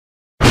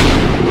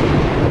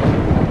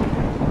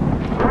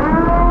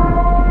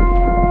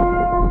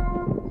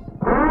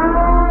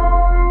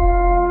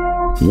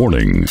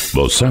Warning,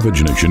 the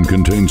Savage Nation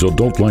contains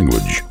adult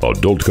language,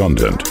 adult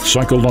content,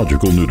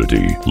 psychological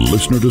nudity.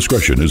 Listener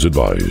discretion is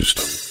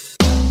advised.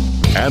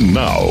 And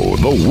now,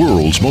 the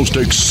world's most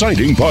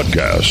exciting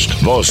podcast,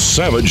 The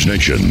Savage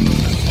Nation,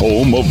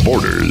 home of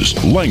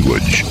borders,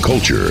 language,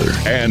 culture.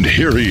 And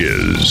here he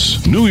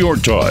is, New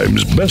York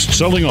Times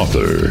best-selling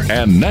author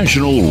and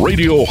National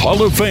Radio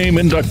Hall of Fame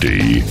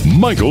inductee,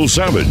 Michael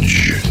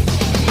Savage.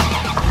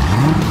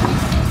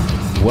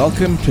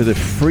 Welcome to the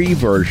free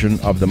version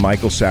of the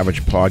Michael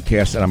Savage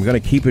podcast, and I'm going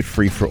to keep it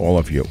free for all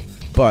of you.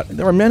 But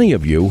there are many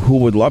of you who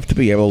would love to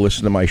be able to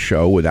listen to my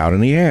show without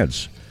any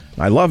ads.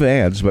 I love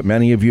ads, but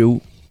many of you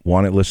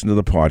want to listen to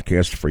the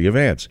podcast free of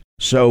ads.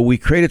 So we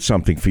created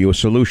something for you, a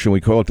solution.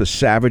 We call it the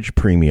Savage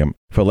Premium.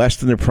 For less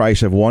than the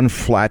price of one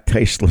flat,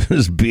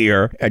 tasteless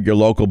beer at your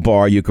local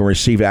bar, you can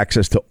receive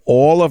access to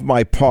all of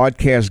my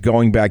podcasts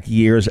going back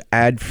years,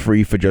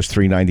 ad-free for just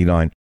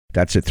 $3.99.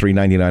 That's at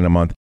 $3.99 a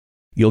month.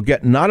 You'll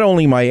get not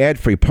only my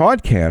ad-free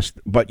podcast,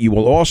 but you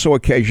will also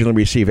occasionally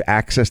receive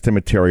access to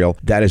material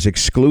that is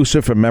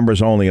exclusive for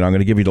members only, and I'm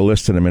going to give you the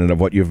list in a minute of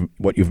what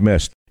you've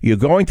missed. You're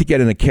going to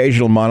get an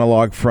occasional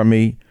monologue from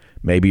me,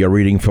 maybe a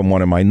reading from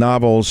one of my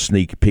novels,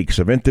 sneak peeks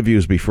of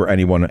interviews before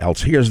anyone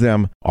else hears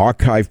them,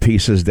 archive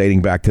pieces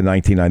dating back to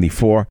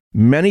 1994.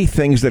 Many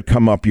things that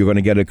come up, you're going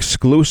to get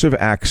exclusive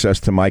access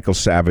to Michael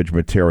Savage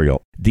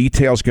material.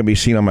 Details can be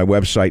seen on my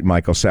website,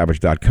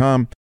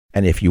 michaelsavage.com,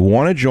 and if you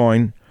want to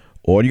join,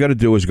 all you got to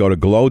do is go to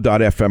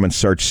glow.fm and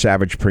search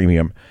Savage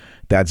Premium.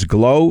 That's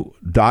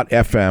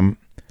glow.fm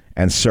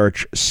and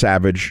search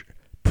Savage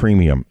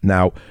Premium.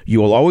 Now, you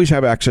will always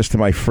have access to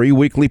my free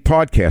weekly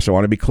podcast. I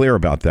want to be clear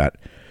about that.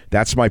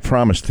 That's my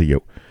promise to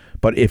you.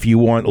 But if you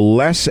want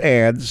less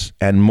ads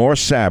and more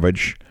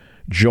Savage,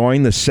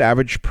 join the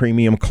Savage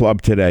Premium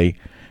Club today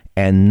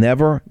and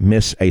never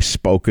miss a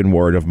spoken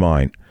word of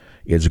mine.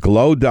 It's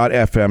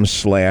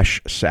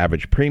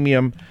glow.fm/Savage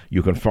Premium.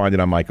 You can find it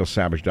on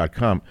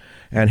michaelsavage.com.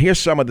 And here's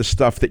some of the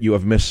stuff that you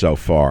have missed so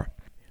far.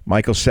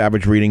 Michael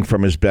Savage reading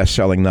from his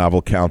best-selling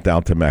novel,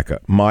 Countdown to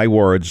Mecca. My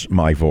words,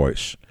 my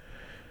voice.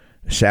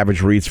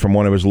 Savage reads from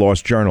one of his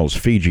lost journals,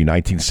 Fiji,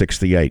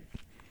 1968.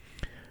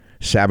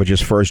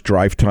 Savage's first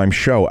drive time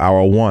show,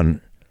 Hour One.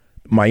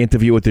 My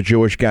interview with the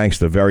Jewish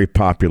gangster, very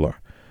popular.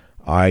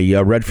 I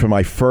read from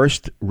my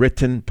first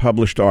written,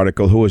 published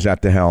article, Who Was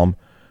at the Helm,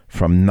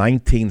 from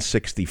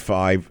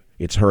 1965.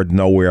 It's heard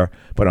nowhere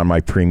but on my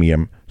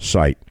premium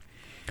site.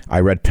 I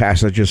read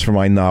passages from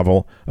my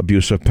novel,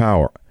 Abuse of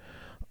Power.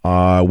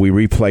 We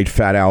replayed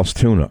Fat Al's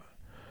Tuna.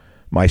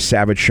 My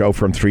Savage show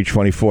from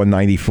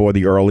 3/24/94,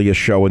 the earliest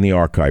show in the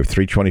archive,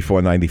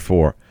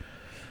 3/24/94.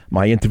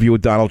 My interview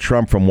with Donald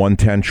Trump from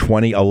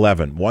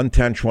 1/10/2011.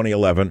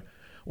 1/10/2011,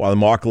 while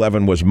Mark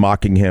Levin was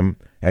mocking him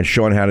and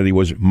Sean Hannity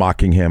was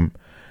mocking him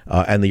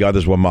and the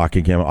others were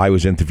mocking him, I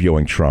was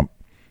interviewing Trump.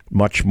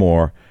 Much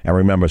more. And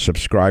remember,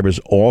 subscribers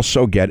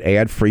also get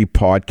ad-free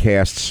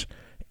podcasts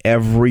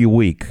every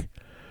week.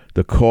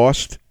 The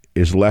cost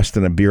is less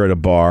than a beer at a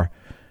bar,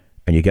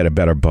 and you get a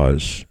better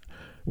buzz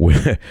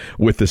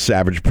with the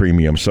Savage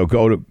Premium. So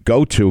go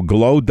to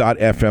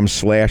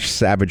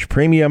glow.fm/Savage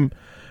Premium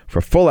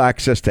for full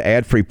access to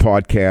ad-free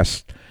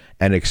podcasts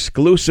and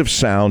exclusive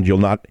sound you'll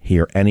not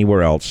hear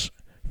anywhere else.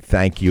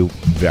 Thank you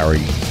very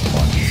much.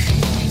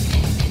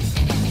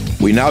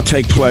 We now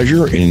take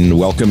pleasure in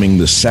welcoming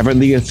the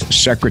 70th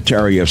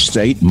Secretary of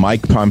State,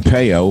 Mike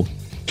Pompeo,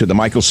 to the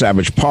Michael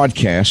Savage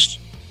podcast.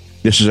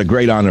 This is a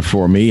great honor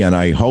for me, and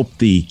I hope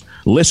the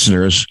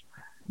listeners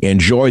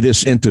enjoy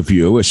this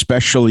interview,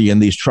 especially in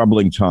these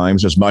troubling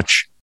times, as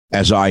much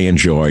as I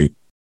enjoy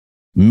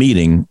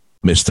meeting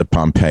Mr.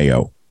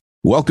 Pompeo.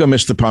 Welcome,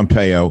 Mr.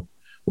 Pompeo,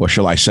 or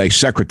shall I say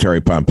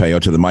Secretary Pompeo,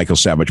 to the Michael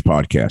Savage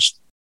podcast.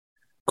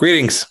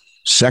 Greetings.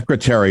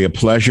 Secretary, a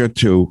pleasure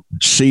to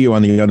see you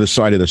on the other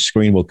side of the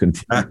screen. We'll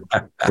continue.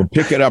 We'll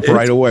pick it up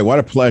right away. What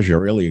a pleasure.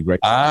 Really a great.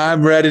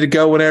 I'm ready to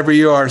go whenever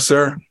you are,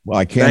 sir. Well,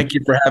 I can't. Thank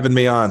you for having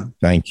me on.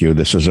 Thank you.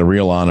 This is a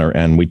real honor,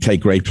 and we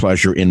take great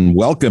pleasure in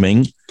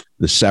welcoming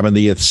the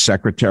 70th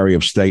Secretary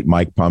of State,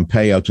 Mike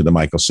Pompeo, to the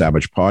Michael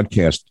Savage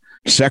podcast.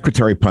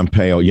 Secretary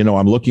Pompeo, you know,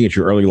 I'm looking at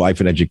your early life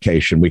and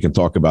education. We can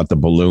talk about the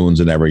balloons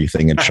and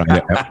everything in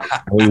China.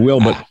 We will,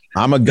 but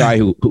I'm a guy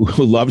who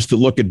loves to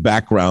look at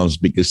backgrounds,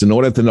 because in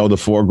order to know the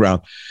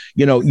foreground,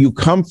 you know, you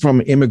come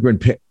from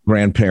immigrant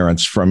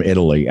grandparents from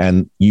Italy,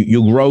 and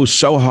you rose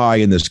so high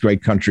in this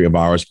great country of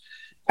ours.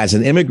 As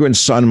an immigrant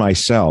son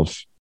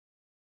myself,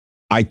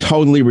 I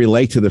totally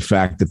relate to the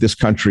fact that this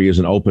country is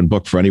an open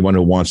book for anyone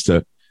who wants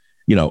to,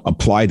 you know,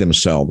 apply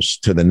themselves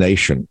to the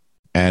nation.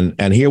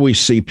 And here we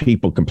see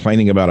people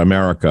complaining about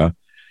America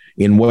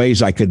in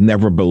ways I could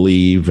never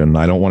believe. And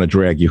I don't want to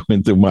drag you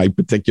into my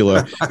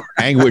particular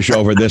anguish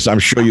over this. I'm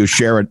sure you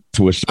share it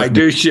to a certain, I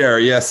do share.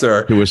 Yes,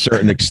 sir. To a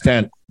certain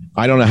extent.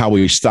 I don't know how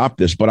we stop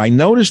this, but I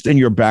noticed in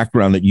your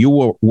background that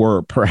you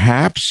were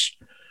perhaps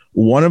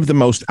one of the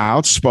most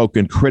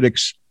outspoken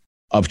critics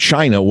of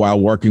China while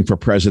working for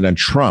President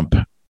Trump.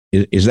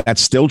 Is that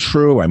still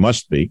true? I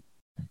must be.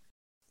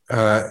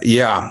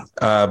 Yeah.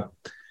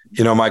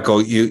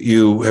 Michael,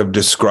 you have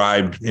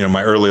described,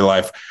 my early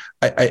life.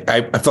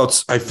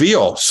 I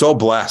feel so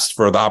blessed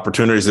for the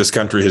opportunities this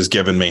country has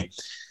given me.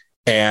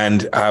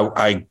 And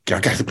I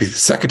got to be the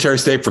Secretary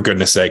of State, for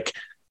goodness sake.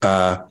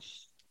 And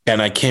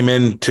I came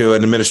into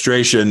an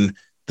administration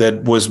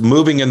that was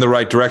moving in the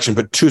right direction,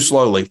 but too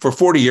slowly. For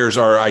 40 years,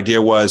 our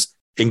idea was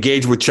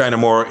engage with China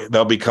more.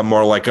 They'll become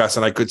more like us.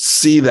 And I could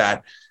see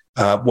that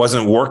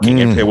wasn't working.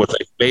 It was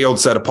a failed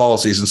set of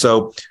policies. And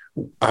so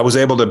I was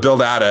able to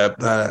build out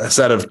a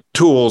set of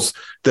tools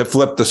that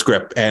flipped the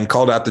script and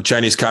called out the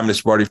Chinese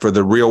Communist Party for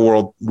the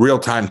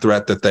real-time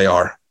threat that they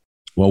are.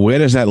 Well, where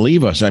does that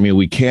leave us? I mean,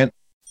 we can't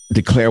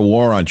declare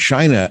war on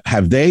China.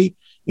 Have they,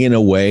 in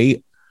a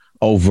way,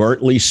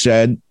 overtly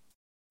said,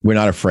 we're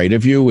not afraid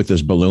of you with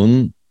this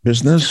balloon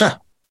business?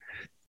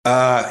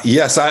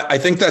 Yes, I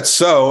think that's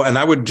so. And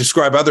I would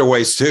describe other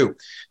ways too.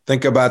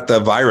 Think about the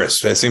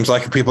virus. It seems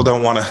like people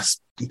don't want to,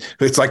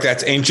 it's like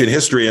that's ancient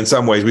history in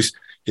some ways. We,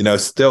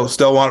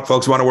 still want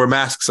folks want to wear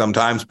masks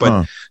sometimes,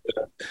 but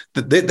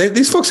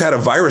these folks had a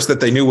virus that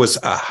they knew was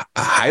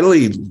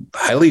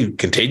highly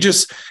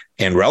contagious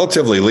and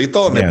relatively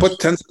lethal. And they put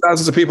tens of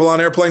thousands of people on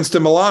airplanes to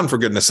Milan, for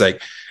goodness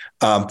sake,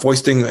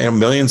 foisting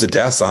millions of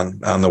deaths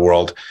on the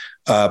world.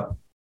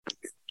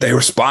 They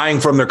were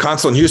spying from their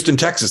consulate in Houston,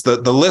 Texas.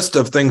 The list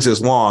of things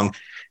is long.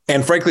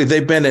 And frankly,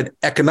 they've been at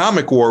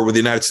economic war with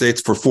the United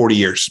States for 40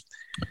 years.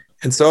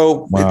 And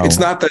so it's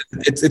not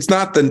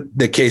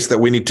the case that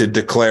we need to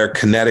declare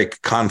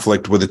kinetic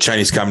conflict with the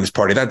Chinese Communist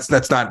Party.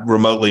 That's not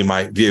remotely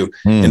my view.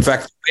 In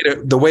fact,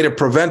 the way to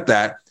prevent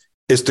that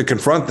is to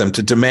confront them,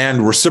 to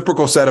demand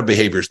reciprocal set of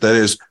behaviors. That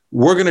is,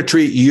 we're going to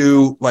treat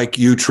you like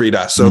you treat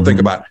us. So think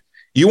about it.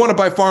 You want to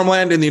buy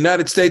farmland in the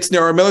United States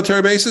near our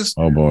military bases?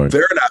 Oh, boy.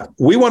 Fair enough.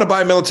 We want to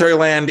buy military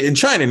land in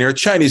China near a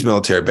Chinese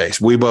military base.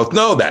 We both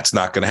know that's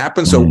not going to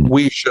happen, so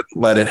we shouldn't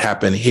let it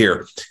happen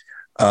here.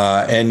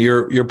 And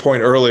your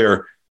point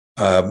earlier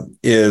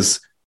is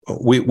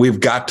we've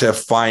got to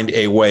find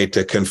a way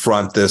to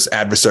confront this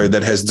adversary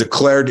that has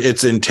declared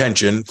its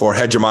intention for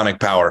hegemonic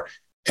power.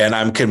 And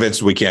I'm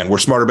convinced we can. We're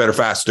smarter, better,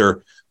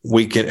 faster.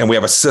 We can, and we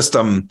have a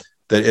system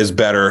that is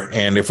better.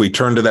 And if we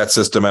turn to that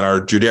system and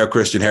our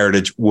Judeo-Christian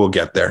heritage, we'll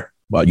get there.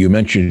 Well, you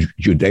mentioned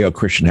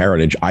Judeo-Christian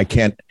heritage. I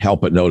can't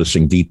help but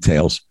noticing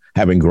details,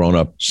 having grown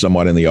up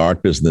somewhat in the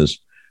art business.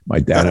 My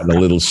dad had a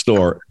little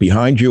store.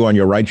 Behind you on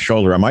your right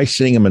shoulder, am I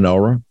seeing a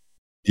menorah?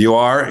 You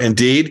are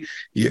indeed.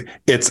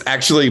 It's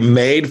actually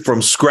made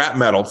from scrap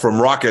metal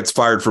from rockets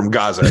fired from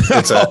Gaza.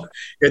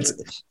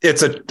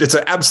 It's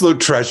an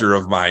absolute treasure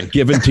of mine.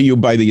 Given to you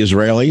by the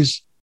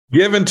Israelis?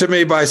 Given to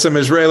me by some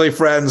Israeli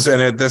friends,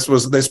 and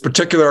this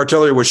particular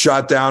artillery was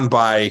shot down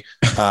by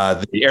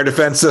the air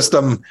defense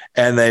system,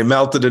 and they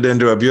melted it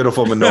into a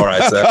beautiful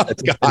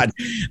menorah. God,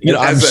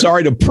 I'm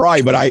sorry to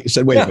pry, but I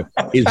said, wait a minute,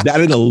 is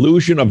that an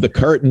illusion of the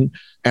curtain?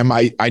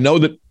 I know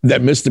that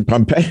Mr.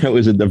 Pompeo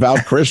is a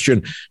devout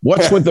Christian.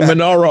 What's with the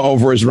menorah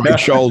over his right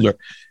shoulder?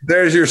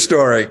 There's your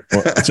story.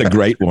 Well, it's a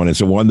great one.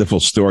 It's a wonderful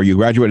story. You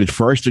graduated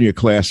first in your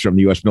class from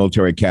the U.S.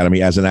 Military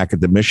Academy as an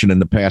academician. In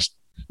the past,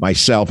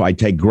 myself, I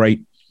take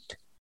great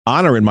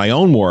honor in my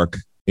own work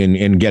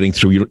in getting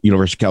through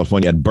University of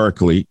California at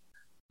Berkeley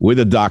with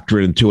a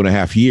doctorate in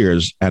 2.5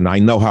 years. And I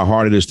know how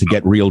hard it is to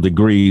get real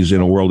degrees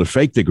in a world of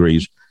fake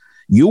degrees.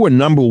 You were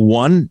number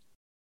one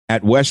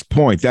at West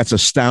Point. That's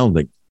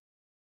astounding.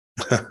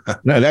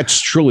 No, that's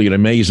truly an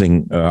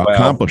amazing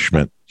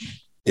accomplishment.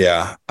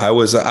 Yeah, I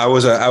was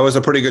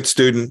a pretty good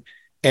student.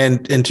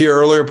 And to your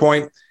earlier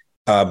point,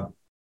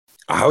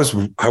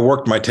 I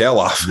worked my tail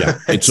off. Yeah,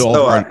 it's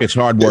it's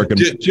hard work.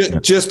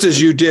 Just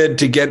as you did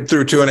to get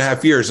through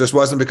 2.5 years. This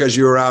wasn't because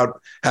you were out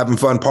having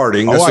fun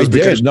partying. I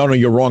did. No,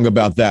 you're wrong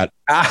about that.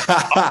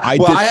 I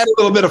had a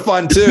little bit of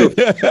fun too,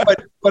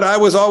 but I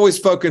was always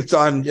focused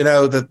on,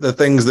 the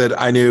things that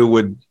I knew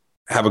would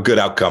have a good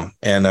outcome.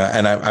 And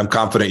I'm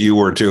confident you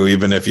were too,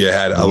 even if you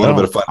had a little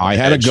bit of fun. I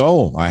had a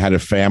goal. I had a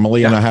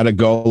family and I had a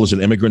goal. As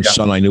an immigrant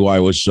son, I knew I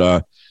was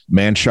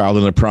man-child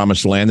in the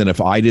promised land. And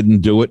if I didn't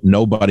do it,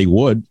 nobody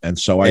would. And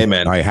so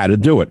I had to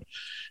do it.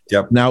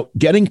 Yep. Now,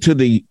 getting to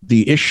the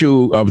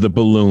issue of the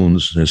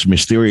balloons, this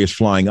mysterious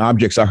flying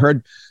objects, I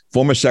heard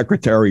former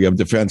Secretary of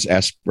Defense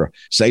Esper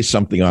say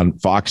something on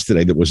Fox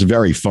today that was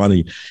very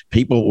funny.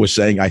 People were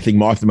saying, I think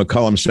Martha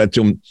McCullum said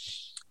to him,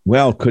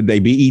 well, could they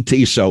be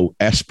ET? So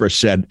Esper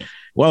said,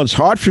 well, it's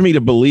hard for me to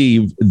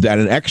believe that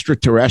an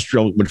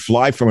extraterrestrial would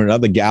fly from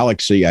another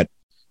galaxy at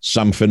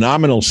some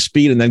phenomenal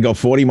speed and then go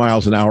 40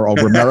 miles an hour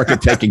over America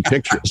taking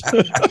pictures.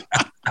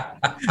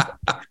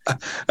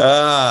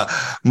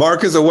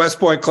 Mark is a West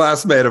Point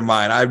classmate of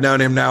mine. I've known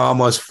him now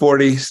almost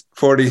 40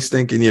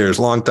 stinking years,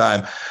 long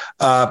time.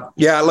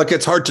 Look,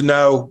 it's hard to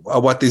know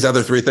what these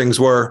other three things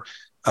were.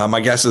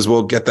 My guess is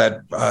we'll get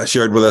that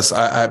shared with us.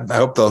 I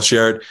hope they'll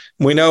share it.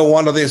 We know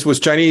one of these was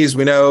Chinese.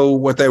 We know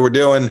what they were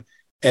doing.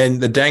 And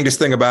the dangest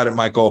thing about it,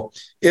 Michael,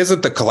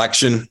 isn't the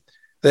collection.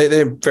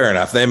 They fair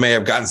enough. They may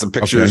have gotten some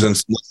pictures and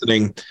some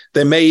listening.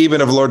 They may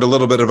even have learned a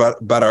little bit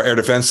about our air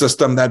defense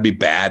system. That'd be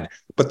bad.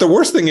 But the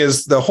worst thing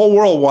is the whole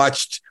world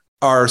watched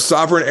our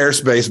sovereign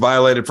airspace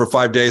violated for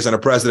 5 days and a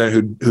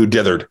president who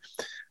dithered.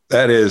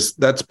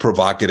 That's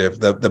provocative.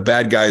 The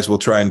bad guys will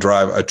try and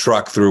drive a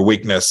truck through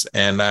weakness.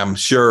 And I'm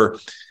sure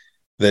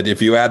that if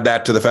you add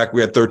that to the fact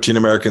we had 13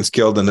 Americans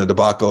killed in the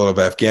debacle of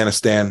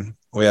Afghanistan,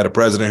 we had a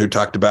president who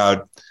talked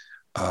about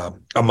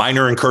a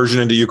minor incursion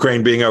into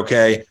Ukraine being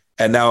okay,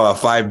 and now a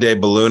 5-day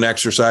balloon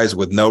exercise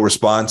with no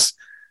response.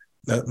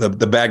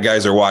 The bad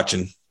guys are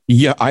watching.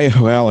 Yeah,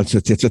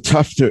 it's a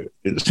tough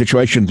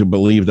situation to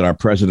believe that our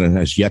president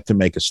has yet to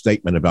make a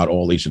statement about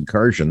all these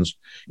incursions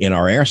in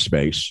our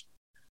airspace.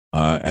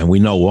 And we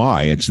know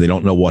why. They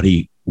don't know what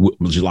he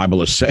was liable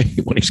to say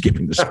when he's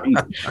giving the speech.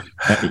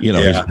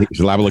 He's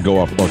liable to go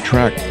off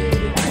track.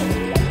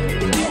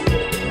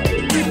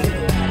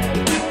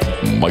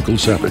 Michael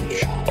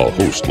Savage, a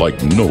host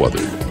like no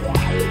other.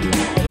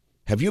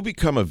 Have you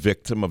become a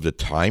victim of the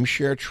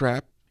timeshare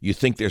trap? You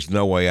think there's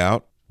no way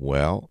out?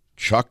 Well,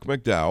 Chuck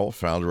McDowell,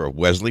 founder of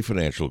Wesley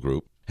Financial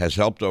Group, has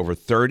helped over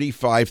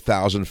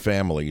 35,000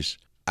 families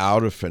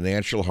out of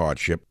financial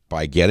hardship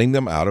by getting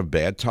them out of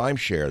bad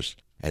timeshares.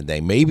 And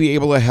they may be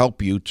able to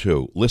help you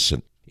too.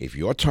 Listen, if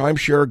your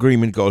timeshare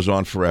agreement goes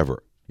on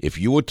forever, if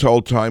you were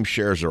told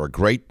timeshares are a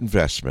great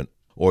investment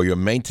or your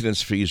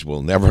maintenance fees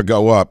will never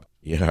go up,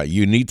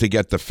 you need to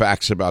get the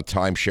facts about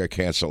timeshare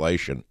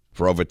cancellation.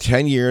 For over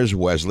 10 years,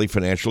 Wesley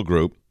Financial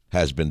Group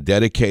has been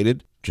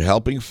dedicated to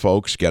helping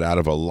folks get out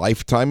of a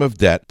lifetime of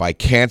debt by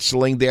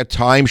canceling their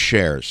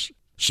timeshares.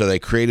 So they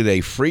created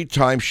a free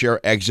timeshare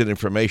exit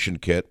information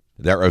kit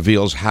that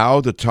reveals how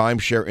the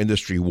timeshare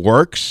industry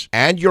works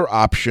and your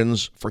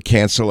options for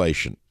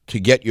cancellation. To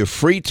get your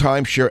free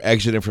timeshare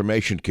exit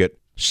information kit,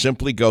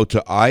 simply go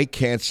to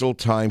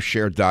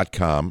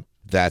icanceltimeshare.com.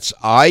 That's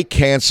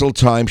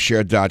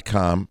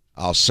icanceltimeshare.com.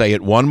 I'll say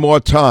it one more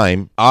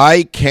time,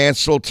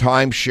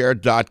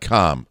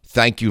 icanceltimeshare.com.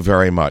 Thank you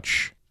very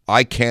much.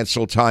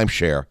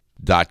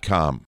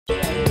 icanceltimeshare.com.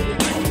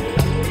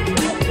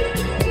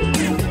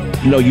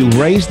 You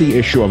raised the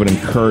issue of an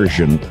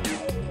incursion,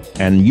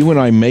 and you and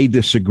I may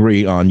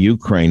disagree on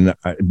Ukraine.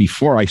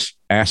 Before I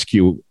ask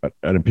you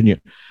an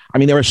opinion, I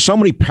mean, there are so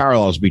many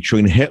parallels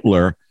between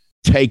Hitler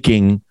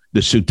taking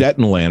the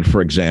Sudetenland,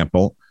 for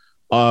example,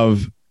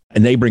 of a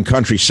neighboring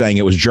country saying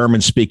it was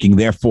German-speaking,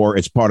 therefore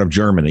it's part of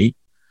Germany,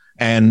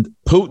 and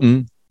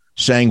Putin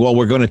saying, well,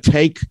 we're going to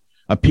take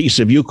a piece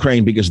of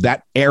Ukraine because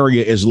that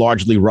area is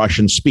largely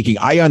Russian-speaking.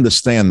 I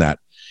understand that.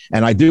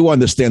 And I do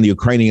understand the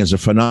Ukrainians are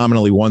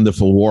phenomenally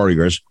wonderful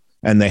warriors,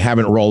 and they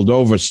haven't rolled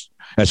over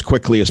as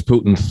quickly as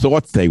Putin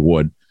thought they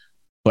would.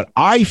 But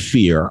I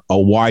fear a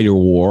wider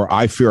war.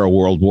 I fear a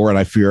world war, and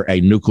I fear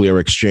a nuclear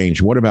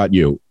exchange. What about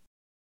you?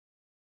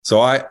 So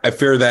I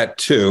fear that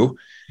too.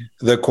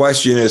 The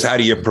question is, how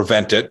do you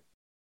prevent it?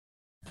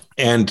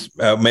 And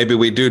maybe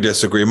we do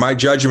disagree. My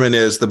judgment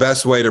is the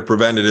best way to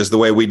prevent it is the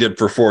way we did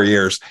for 4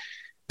 years,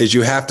 is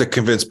you have to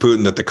convince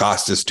Putin that the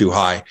cost is too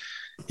high.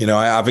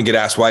 I often get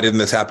asked, why didn't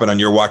this happen on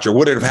your watch? Or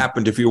would it have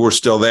happened if you were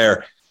still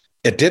there?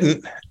 It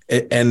didn't.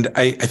 And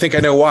I think I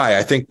know why.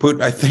 I think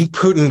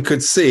Putin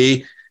could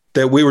see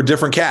that we were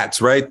different cats,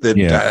 right?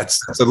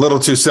 That's a little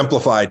too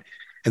simplified.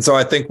 And so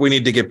I think we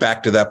need to get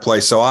back to that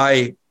place. So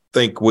I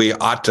think we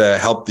ought to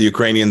help the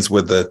Ukrainians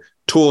with the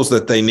tools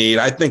that they need.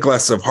 I think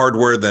less of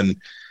hardware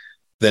than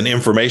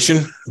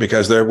information,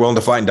 because they're willing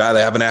to fight and die.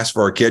 They haven't asked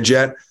for our kids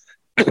yet.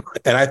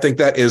 And I think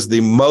that is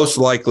the most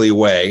likely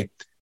way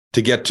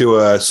to get to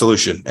a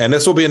solution. And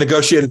this will be a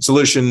negotiated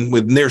solution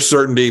with near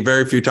certainty.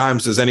 Very few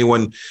times does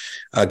anyone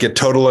get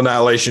total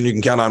annihilation. You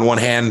can count on one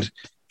hand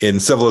in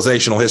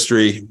civilizational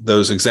history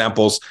those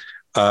examples.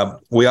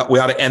 We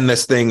ought to end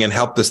this thing and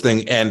help this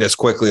thing end as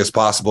quickly as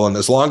possible. And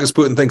as long as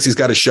Putin thinks he's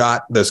got a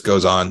shot, this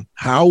goes on.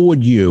 How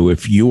would you,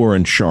 if you were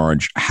in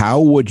charge, how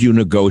would you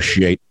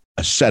negotiate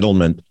a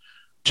settlement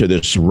to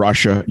this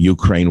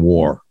Russia-Ukraine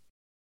war?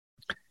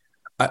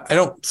 I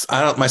don't.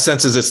 My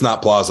sense is it's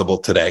not plausible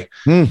today.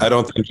 I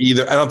don't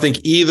think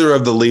either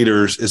of the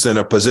leaders is in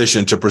a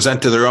position to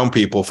present to their own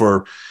people,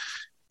 for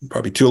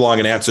probably too long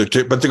an answer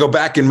but to go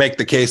back and make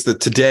the case that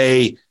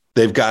today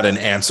they've got an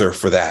answer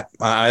for that.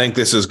 I think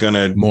this is going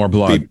to more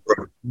blood,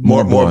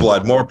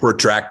 more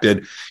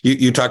protracted.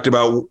 You talked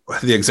about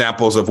the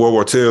examples of World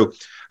War II.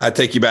 I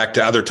take you back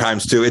to other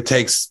times too. It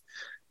takes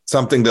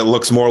something that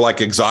looks more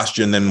like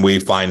exhaustion than we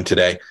find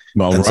today.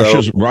 Well,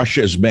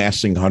 Russia is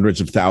massing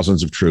hundreds of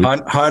thousands of troops.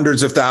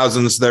 Hundreds of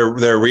thousands. They're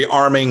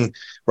rearming,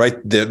 right?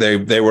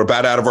 They were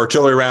about out of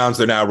artillery rounds.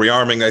 They're now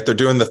rearming. Like, they're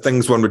doing the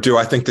things one would do.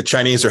 I think the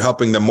Chinese are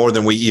helping them more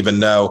than we even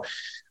know.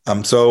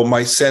 So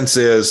my sense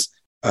is,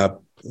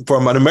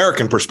 from an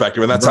American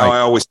perspective, and that's right. How I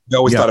always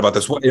thought about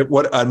this.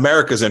 What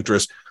America's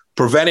interest,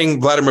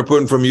 preventing Vladimir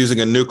Putin from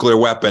using a nuclear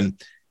weapon.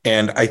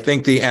 And I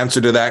think the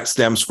answer to that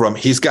stems from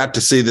he's got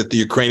to see that the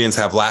Ukrainians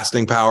have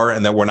lasting power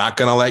and that we're not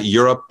going to let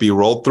Europe be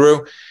rolled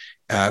through.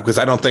 Because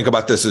I don't think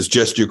about this as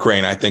just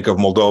Ukraine. I think of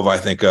Moldova. I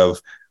think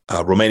of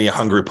Romania,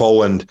 Hungary,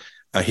 Poland.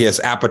 His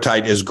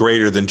appetite is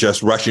greater than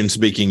just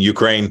Russian-speaking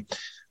Ukraine.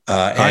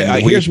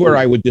 Here's where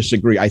I would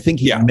disagree. I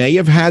think he may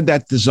have had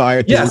that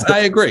desire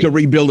I agree. to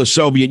rebuild the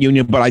Soviet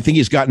Union, but I think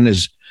he's gotten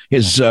his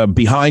his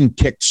behind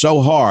kicked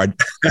so hard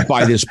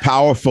by this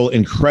powerful,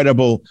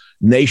 incredible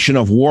nation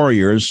of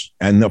warriors.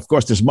 And of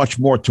course, there's much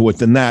more to it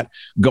than that,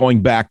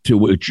 going back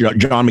to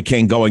John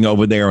McCain going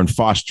over there and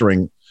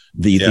fostering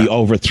the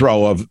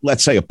overthrow of,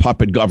 let's say, a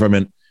puppet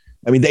government.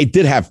 I mean, they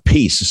did have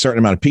peace, a certain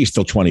amount of peace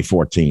till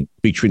 2014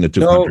 between the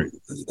two countries.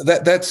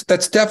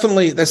 That's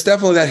definitely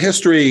that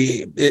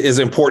history is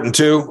important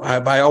too.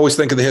 I always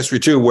think of the history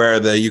too, where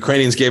the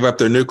Ukrainians gave up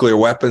their nuclear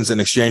weapons in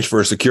exchange for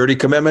a security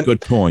commitment.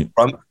 Good point.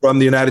 From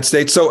the United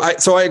States. So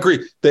I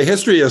agree. The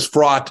history is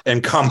fraught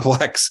and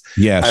complex.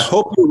 Yes. I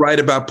hope you're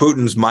right about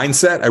Putin's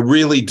mindset. I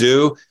really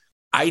do.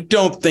 I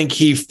don't think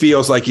he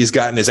feels like he's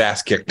gotten his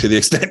ass kicked to the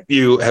extent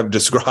you have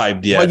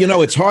described yet.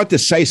 Well, it's hard to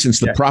say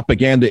since the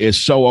propaganda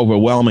is so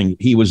overwhelming.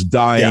 He was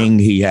dying.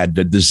 Yeah. He had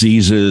the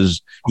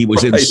diseases. He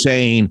was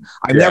insane.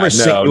 I've never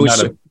seen it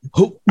was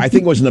I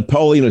think it was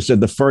Napoleon who said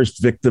the first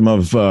victim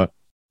of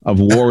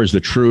war is the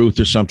truth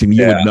or something.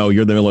 You would know.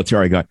 You're the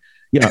military guy.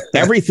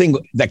 Everything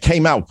that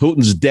came out,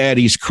 Putin's dead.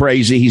 He's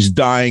crazy. He's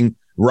dying.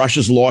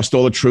 Russia's lost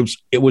all the troops.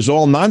 It was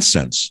all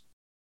nonsense.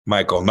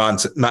 Michael,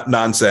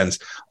 nonsense,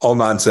 all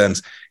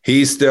nonsense.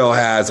 He still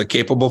has a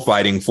capable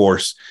fighting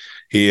force.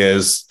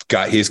 He's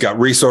got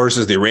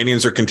resources. The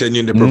Iranians are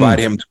continuing to provide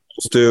him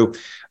tools too.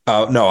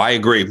 No, I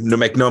agree.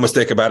 Make no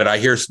mistake about it. I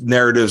hear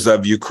narratives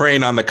of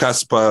Ukraine on the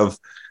cusp of,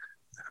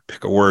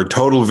 pick a word,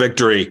 total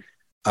victory.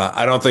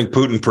 I don't think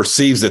Putin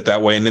perceives it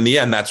that way. And in the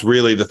end, that's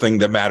really the thing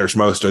that matters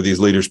most, are these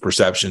leaders'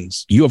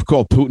 perceptions. You have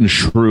called Putin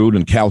shrewd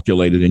and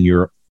calculated in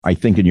your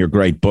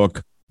great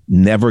book,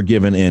 Never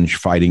Give an Inch,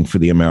 Fighting for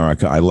the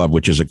America I Love,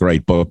 which is a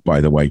great book,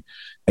 by the way.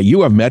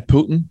 You have met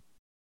Putin?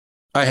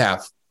 I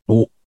have.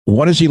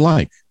 What is he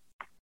like?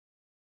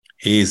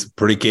 He's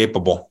pretty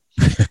capable.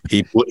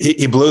 He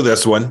blew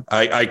this one.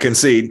 I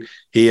concede.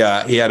 He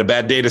had a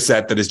bad data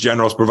set that his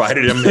generals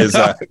provided him.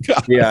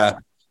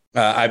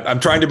 I'm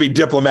trying to be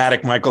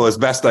diplomatic, Michael, as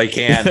best I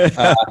can.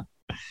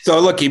 So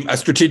look, a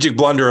strategic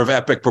blunder of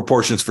epic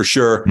proportions for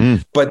sure.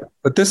 But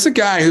this is a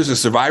guy who's a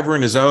survivor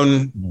in his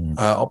own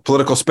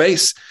political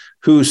space,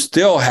 who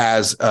still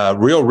has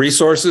real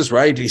resources,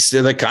 right?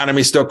 The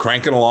economy's still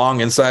cranking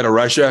along inside of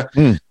Russia.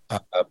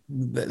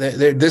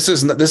 This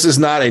is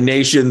not a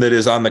nation that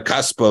is on the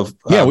cusp of.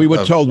 We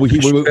were told we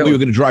were going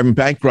to drive him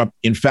bankrupt.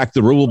 In fact,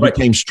 the ruble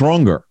became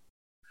stronger.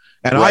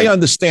 And I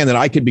understand that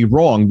I could be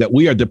wrong, that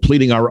we are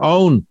depleting our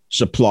own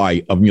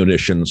supply of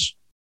munitions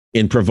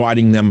in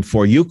providing them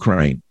for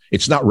Ukraine.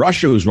 It's not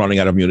Russia who's running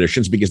out of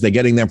munitions because they're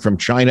getting them from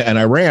China and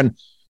Iran.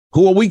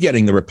 Who are we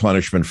getting the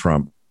replenishment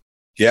from?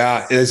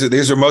 Yeah,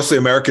 these are mostly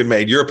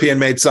American-made.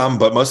 European-made some,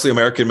 but mostly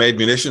American-made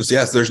munitions.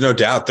 Yes, there's no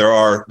doubt there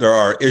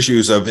are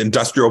issues of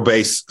industrial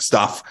base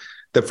stuff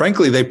that,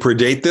 frankly, they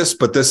predate this,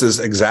 but this is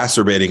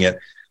exacerbating it.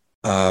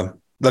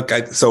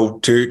 So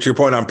to your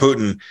point on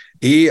Putin,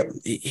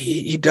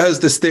 he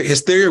does this.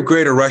 His theory of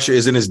greater Russia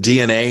is in his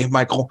DNA,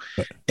 Michael,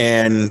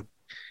 and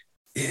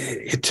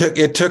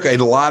it took a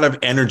lot of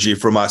energy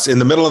from us in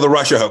the middle of the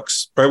Russia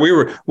hoax, right?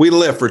 We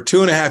lived for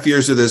 2.5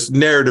 years of this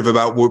narrative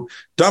about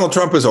Donald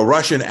Trump is a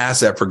Russian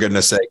asset, for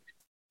goodness sake.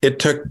 It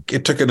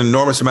took an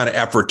enormous amount of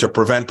effort to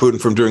prevent Putin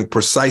from doing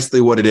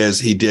precisely what it is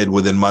he did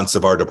within months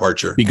of our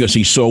departure. Because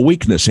he saw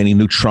weakness and he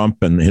knew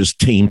Trump and his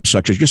team,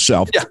 such as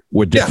yourself,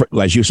 were different,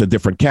 as you said,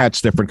 different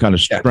cats, different kind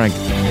of strength.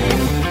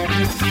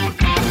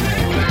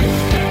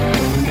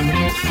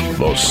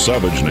 The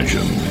Savage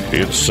Nation.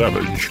 It's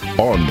Savage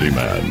on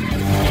Demand.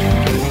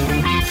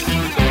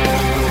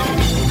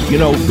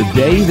 The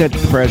day that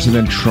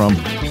President Trump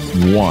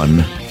won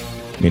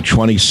in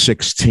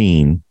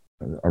 2016,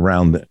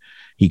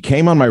 he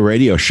came on my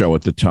radio show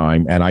at the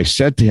time, and I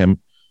said to him,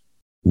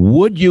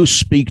 would you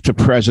speak to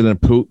President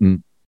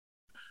Putin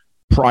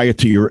prior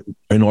to your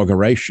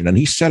inauguration? And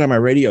he said on my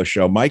radio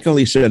show, Michael,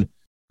 he said,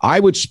 I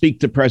would speak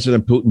to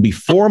President Putin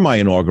before my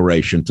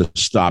inauguration to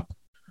stop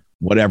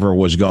whatever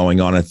was going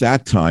on at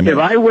that time. If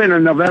I win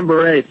on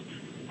November 8th,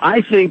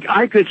 I think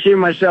I could see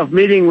myself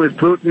meeting with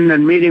Putin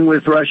and meeting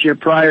with Russia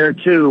prior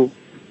to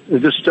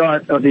the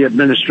start of the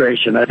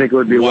administration. I think it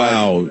would be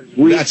wow.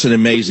 That's an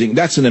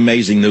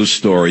amazing news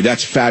story.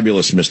 That's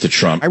fabulous, Mr.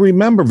 Trump. I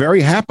remember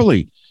very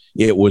happily.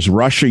 It was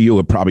Russia. You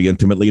were probably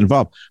intimately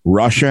involved.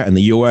 Russia and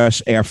the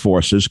U.S. Air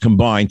Forces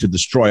combined to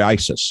destroy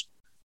ISIS.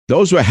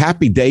 Those were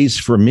happy days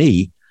for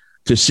me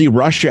to see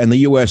Russia and the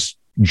U.S.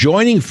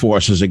 joining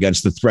forces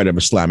against the threat of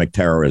Islamic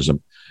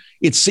terrorism.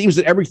 It seems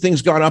that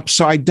everything's gone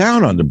upside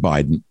down under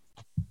Biden.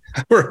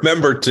 I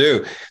remember,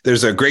 too,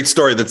 there's a great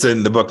story that's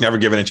in the book, Never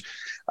Give an Inch,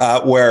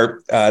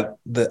 where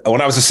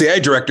when I was a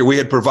CIA director, we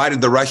had provided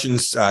the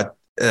Russians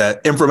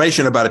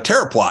information about a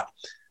terror plot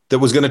that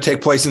was going to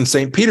take place in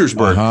St.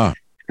 Petersburg.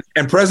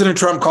 And President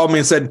Trump called me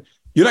and said,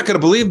 you're not going to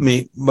believe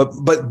me, but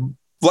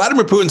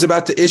Vladimir Putin's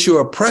about to issue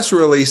a press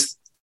release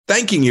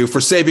thanking you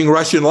for saving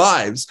Russian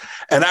lives.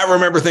 And I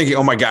remember thinking,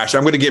 oh my gosh,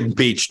 I'm going to get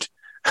impeached.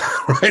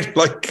 Right?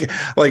 Like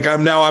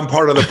I'm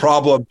part of the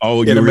problem.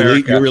 In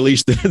America. You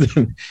released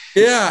it.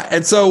 Yeah.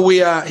 And so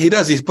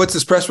he puts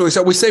this press release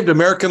out. We saved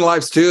American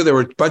lives too. There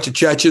were a bunch of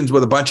Chechens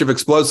with a bunch of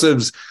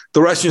explosives.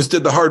 The Russians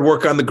did the hard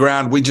work on the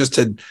ground. We just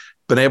had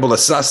been able to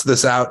suss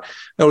this out.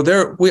 No,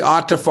 we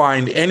ought to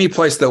find any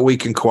place that we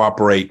can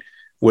cooperate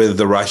with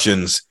the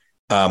Russians.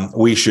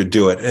 We should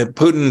do it. And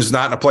Putin's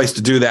not in a place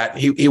to do that.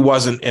 He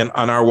wasn't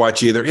on our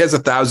watch either. He has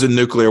 1,000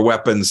 nuclear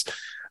weapons.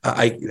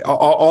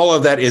 All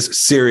of that is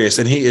serious,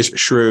 and he is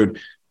shrewd.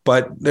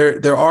 But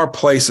there are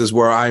places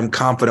where I'm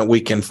confident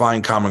we can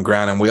find common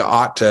ground, and we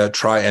ought to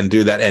try and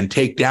do that and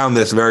take down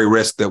this very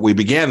risk that we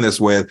began this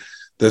with,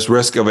 this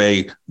risk of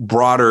a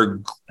broader,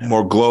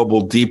 more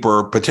global,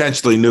 deeper,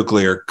 potentially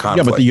nuclear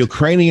conflict. Yeah, but the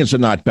Ukrainians are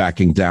not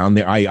backing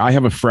down. I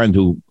have a friend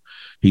who,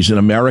 he's an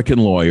American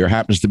lawyer,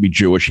 happens to be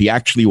Jewish. He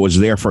actually was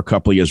there for a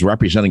couple of years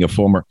representing a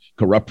former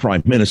corrupt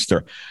prime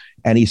minister.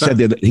 And he said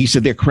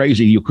they're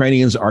crazy. The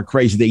Ukrainians are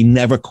crazy. They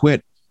never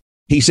quit.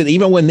 He said,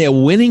 even when they're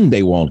winning,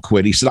 they won't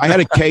quit. He said, I had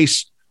a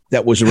case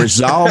that was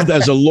resolved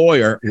as a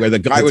lawyer where the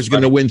guy was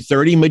going to win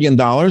 $30 million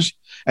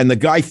and the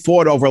guy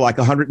fought over like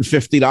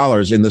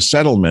 $150 in the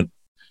settlement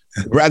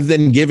rather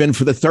than give in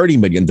for the $30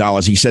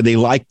 million. He said they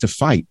like to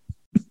fight.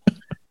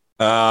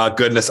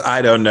 Goodness,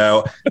 I don't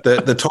know.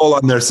 The toll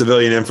on their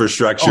civilian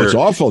infrastructure. It's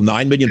awful.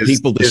 9 million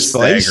people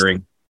displaced.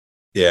 Staggering.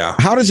 Yeah.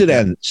 How does it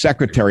end,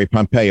 Secretary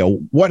Pompeo?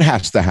 What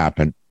has to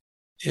happen?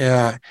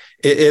 Yeah,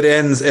 it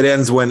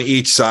ends when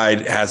each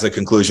side has a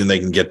conclusion they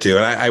can get to.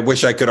 And I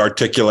wish I could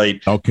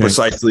articulate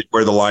precisely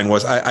where the line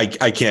was. I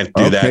can't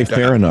do that. Okay,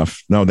 fair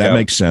enough. No, that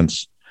makes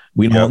sense.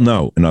 We don't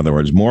know. In other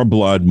words, more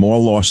blood, more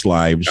lost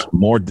lives,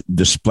 more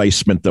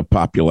displacement of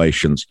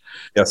populations.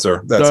 Yes,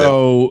 sir.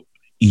 So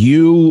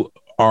you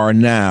are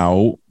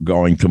now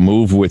going to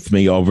move with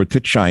me over to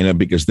China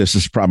because this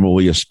is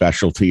probably a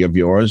specialty of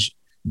yours,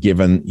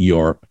 given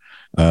your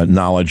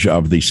knowledge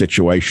of the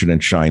situation in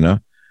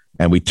China.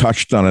 And we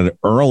touched on it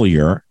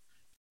earlier.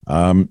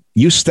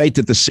 You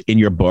stated this in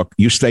your book.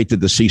 You stated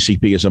the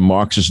CCP is a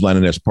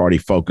Marxist-Leninist party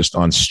focused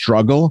on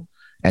struggle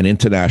and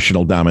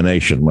international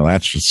domination. Well,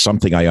 that's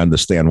something I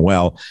understand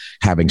well,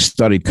 having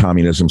studied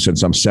communism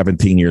since I'm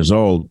 17 years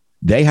old.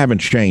 They haven't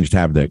changed,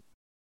 have they?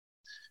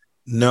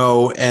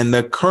 No, and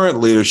the current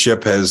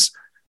leadership has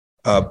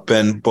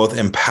been both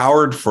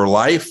empowered for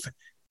life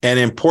and,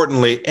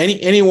 importantly,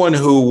 anyone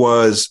who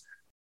was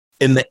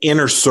in the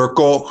inner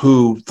circle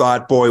who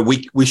thought, boy,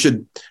 we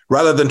should,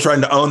 rather than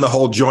trying to own the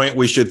whole joint,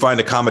 we should find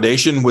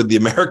accommodation with the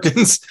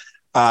Americans.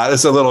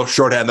 That's a little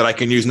shorthand that I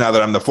can use now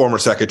that I'm the former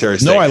Secretary of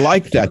State. No, I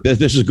like that.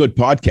 This is good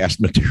podcast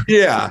material.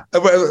 Yeah.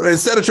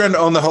 Instead of trying to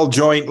own the whole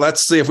joint,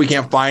 let's see if we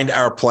can't find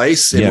our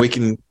place and we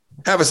can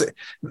have a.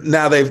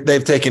 Now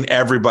they've taken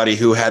everybody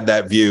who had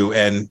that view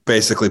and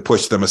basically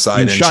pushed them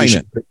aside. In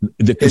China.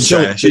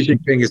 China. Xi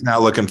Jinping is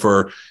now looking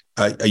for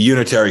a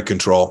unitary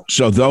control.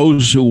 So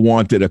those who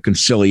wanted a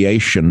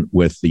conciliation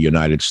with the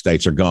United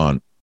States are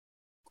gone.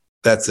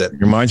 That's it.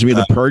 It reminds me of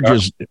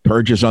the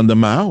purges under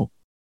Mao.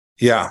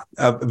 Yeah,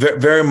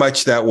 very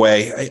much that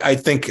way. I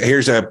think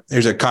here's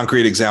a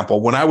concrete example.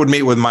 When I would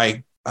meet with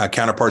my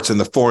counterparts in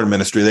the foreign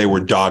ministry, they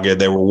were dogged.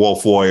 They were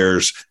wolf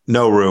warriors,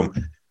 no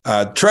room.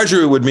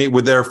 Treasury would meet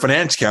with their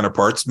finance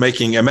counterparts,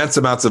 making immense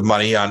amounts of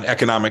money on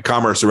economic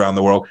commerce around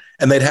the world.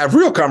 And they'd have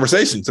real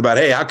conversations about,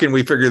 hey, how can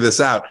we figure this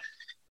out?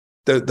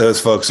 Those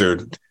folks are,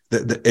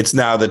 it's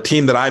now the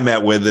team that I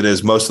met with that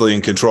is mostly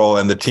in control,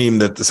 and the team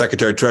that the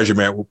Secretary of Treasury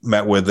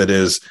met with that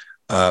is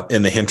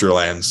in the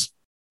hinterlands.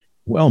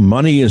 Well,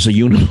 money is a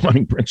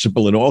unifying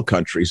principle in all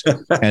countries,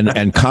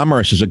 and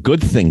commerce is a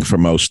good thing for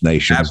most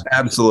nations.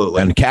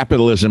 Absolutely. And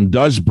capitalism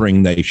does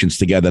bring nations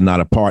together, not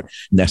apart,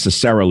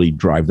 necessarily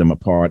drive them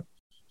apart.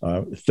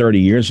 30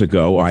 years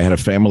ago, I had a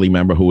family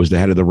member who was the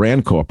head of the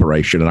Rand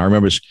Corporation, and I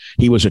remember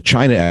he was a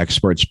China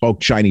expert,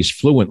 spoke Chinese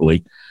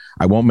fluently.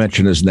 I won't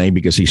mention his name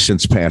because he's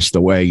since passed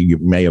away. You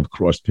may have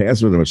crossed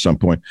paths with him at some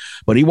point.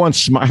 But he once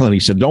smiled and he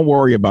said, don't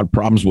worry about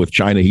problems with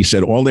China. He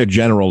said, all their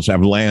generals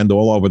have land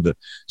all over the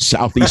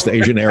Southeast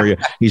Asian area.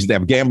 They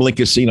have gambling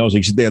casinos.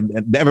 He said,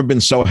 they've never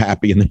been so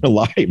happy in their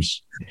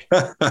lives.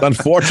 It's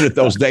unfortunate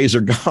those days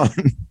are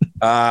gone.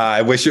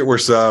 I wish it were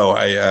so.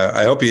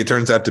 I hope he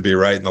turns out to be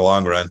right in the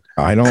long run.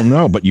 I don't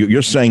know. But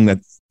you're saying that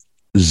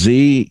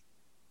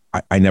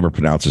I never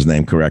pronounce his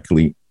name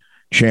correctly,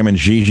 Chairman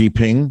Xi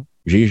Jinping.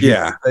 Gigi?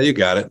 Yeah, you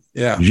got it.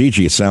 Yeah.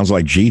 Gigi. It sounds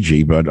like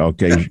Gigi, but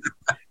okay.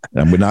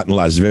 And we're not in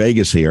Las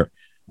Vegas here.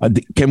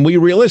 Can we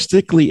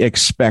realistically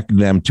expect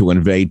them to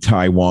invade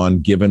Taiwan,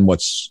 given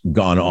what's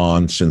gone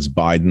on since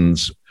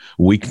Biden's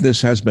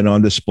weakness has been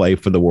on display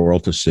for the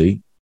world to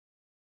see?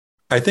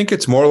 I think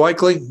it's more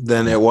likely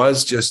than it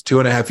was just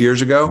 2.5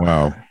 years ago.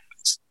 Wow.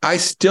 I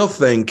still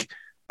think,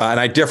 and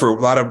I differ. A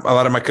lot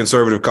of my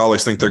conservative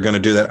colleagues think they're going to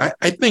do that.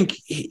 I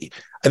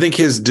think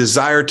his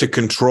desire to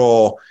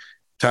control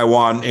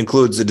Taiwan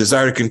includes a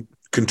desire to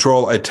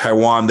control a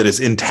Taiwan that is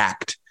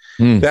intact.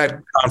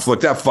 That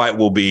conflict, that fight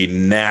will be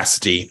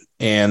nasty.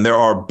 And there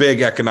are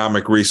big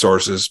economic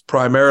resources,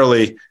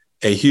 primarily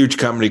a huge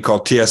company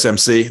called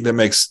TSMC that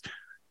makes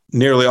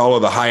nearly all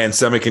of the high-end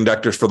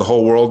semiconductors for the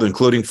whole world,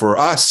 including for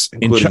us.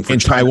 In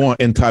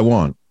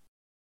Taiwan.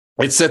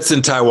 It sits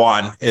in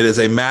Taiwan. It is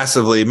a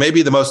massively,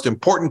 maybe the most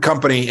important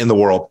company in the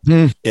world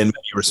in many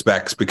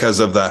respects because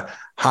of the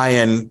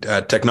high-end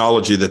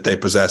technology that they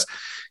possess.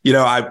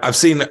 I've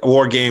seen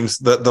war games.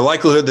 The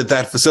likelihood that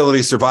that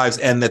facility survives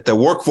and that the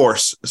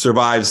workforce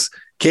survives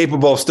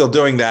capable of still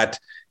doing that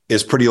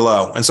is pretty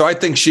low. And so I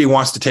think Xi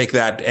wants to take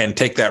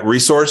that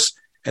resource.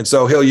 And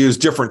so he'll use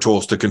different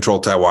tools to control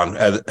Taiwan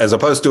as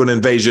opposed to an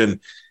invasion.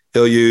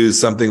 He'll use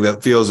something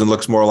that feels and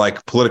looks more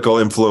like political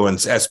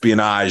influence,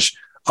 espionage,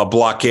 a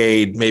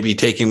blockade, maybe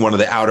taking one of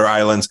the outer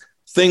islands,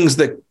 things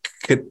that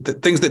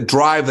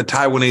drive the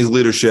Taiwanese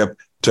leadership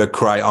to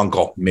cry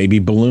uncle. Maybe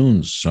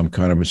balloons, some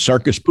kind of a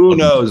circus. Who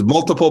knows?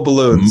 Multiple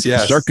balloons.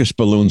 Yes. Circus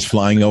balloons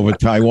flying over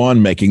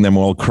Taiwan, making them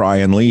all cry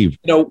and leave.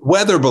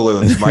 Weather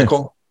balloons,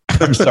 Michael.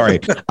 I'm sorry.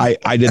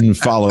 I didn't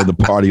follow the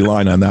party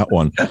line on that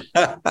one.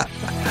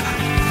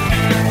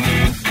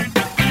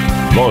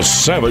 The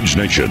Savage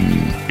Nation.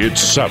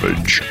 It's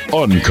savage,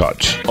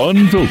 uncut,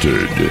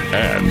 unfiltered,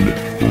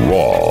 and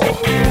raw.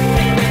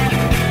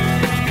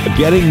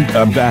 Getting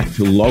back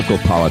to local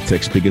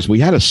politics, because we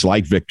had a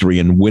slight victory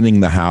in winning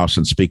the House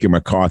and Speaker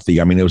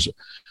McCarthy. I mean, it was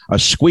a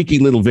squeaky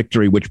little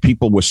victory, which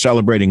people were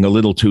celebrating a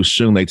little too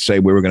soon. They'd say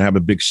we were going to have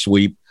a big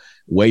sweep.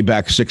 Way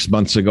back 6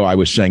 months ago, I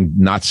was saying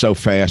not so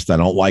fast. I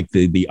don't like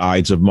the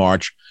Ides of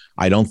March.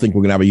 I don't think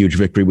we're going to have a huge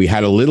victory. We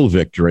had a little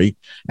victory,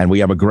 and we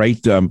have a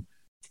great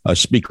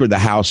Speaker of the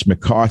House,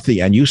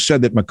 McCarthy. And you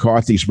said that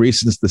McCarthy's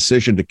recent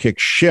decision to kick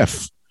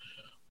Schiff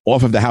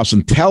off of the House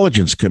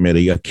Intelligence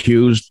Committee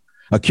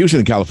accusing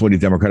the California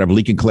Democrat of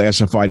leaking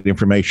classified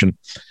information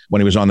when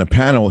he was on the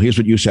panel. Here's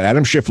what you said.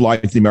 Adam Schiff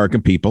lied to the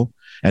American people.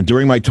 And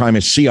during my time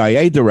as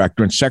CIA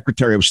director and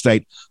Secretary of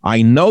State,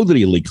 I know that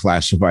he leaked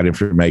classified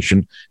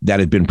information that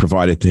had been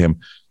provided to him.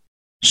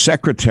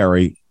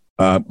 Secretary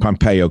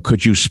Pompeo,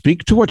 could you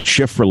speak to what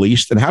Schiff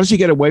released? And how does he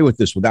get away with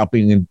this without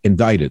being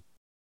indicted?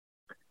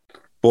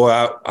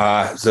 Boy,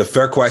 it's a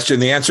fair question.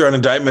 The answer on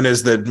indictment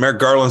is that Merrick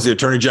Garland's the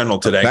Attorney General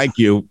today. Thank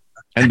you.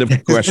 End of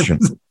question.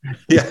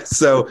 Yeah.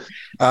 So,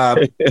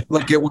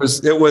 look, it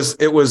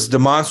was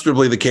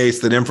demonstrably the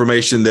case that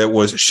information that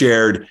was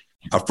shared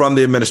from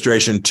the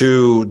administration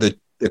to the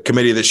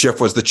committee that Schiff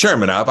was the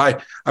chairman of.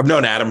 I've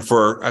known Adam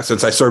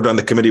since I served on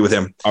the committee with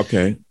him.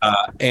 Okay.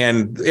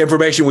 And the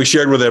information we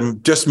shared with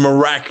him just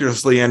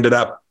miraculously ended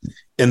up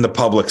in the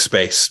public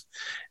space.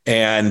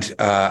 And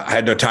I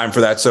had no time for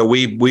that. So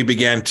we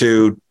began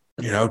to,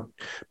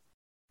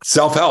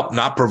 self-help,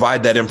 not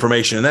provide that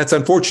information. And that's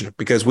unfortunate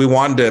because we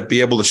wanted to be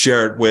able to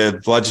share it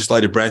with the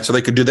legislative branch so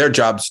they could do their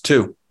jobs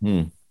too.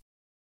 I'm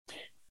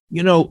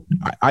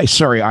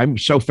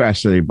so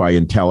fascinated by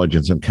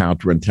intelligence and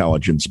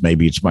counterintelligence.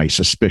 Maybe it's my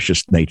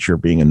suspicious nature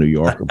being in New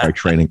York or by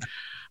training.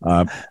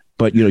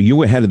 But, you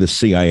were head of the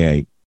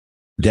CIA.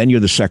 Then you're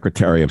the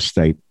Secretary of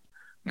State.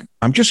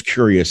 I'm just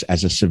curious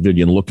as a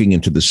civilian looking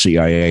into the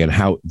CIA and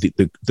how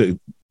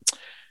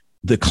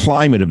the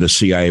climate of the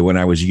CIA when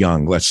I was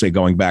young, let's say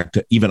going back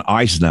to even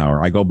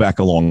Eisenhower, I go back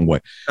a long way.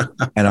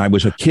 And I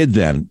was a kid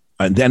then,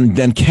 and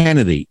then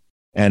Kennedy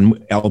and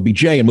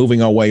LBJ and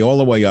moving our way all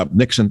the way up,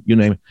 Nixon, you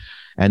name it.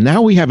 And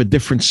now we have a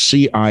different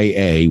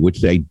CIA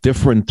with a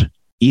different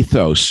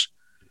ethos.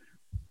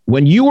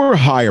 When you were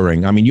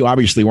hiring, I mean, you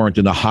obviously weren't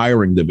in the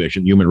hiring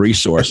division, human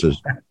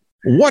resources.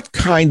 What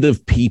kind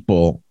of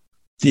people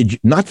did you,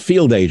 not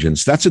field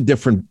agents, that's a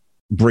different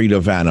breed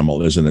of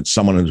animal, isn't it?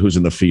 Someone who's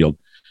in the field.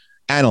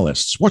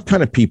 Analysts, what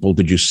kind of people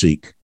did you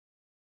seek? I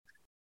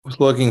was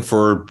looking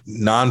for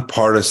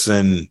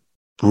nonpartisan,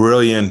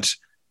 brilliant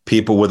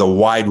people with a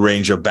wide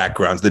range of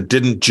backgrounds that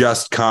didn't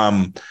just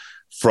come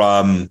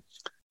from,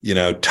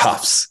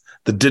 Tufts,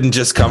 that didn't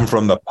just come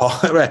from the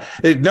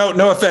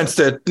no offense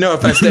to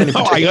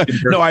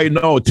any I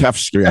know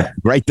Tufts,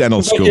 great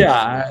dental school.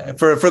 Yeah,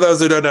 for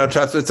those who don't know,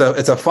 Tufts,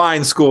 it's a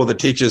fine school that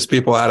teaches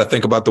people how to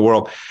think about the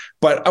world.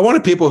 But I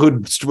wanted people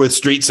with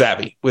street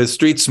savvy, with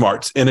street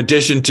smarts, in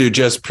addition to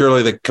just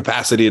purely the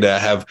capacity to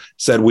have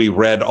said we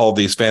read all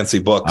these fancy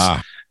books.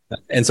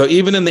 And so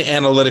even in the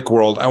analytic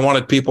world, I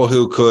wanted people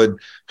who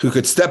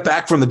could step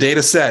back from the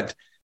data set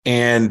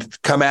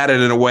and come at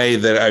it in a way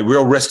that a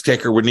real risk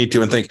taker would need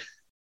to, and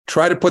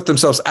try to put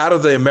themselves out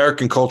of the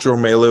American cultural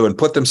milieu and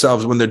put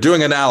themselves, when they're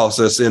doing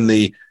analysis, in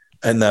the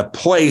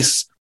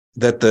place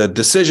that the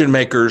decision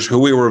makers who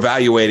we were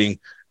evaluating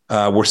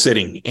were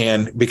sitting.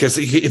 And because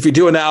if you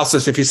do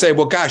analysis, if you say,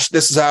 well, gosh,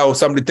 this is how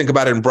somebody think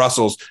about it in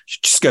Brussels, you're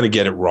just going to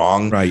get it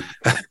wrong. Right.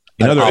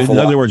 In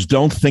other words,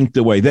 don't think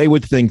the way they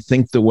would think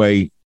the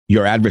way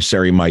your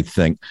adversary might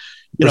think.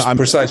 I'm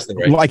precisely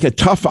right. Like a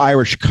tough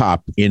Irish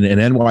cop in an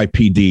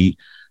NYPD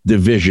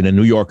division in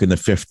New York in the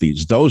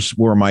 50s. Those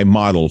were my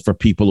model for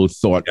people who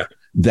thought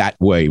that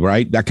way,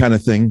 right? That kind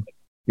of thing.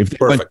 If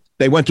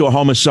they went to a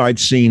homicide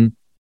scene,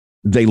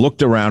 they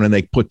looked around and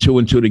they put two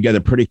and two together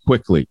pretty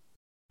quickly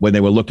when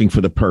they were looking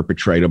for the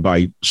perpetrator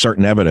by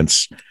certain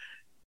evidence.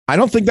 I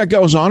don't think that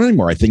goes on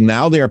anymore. I think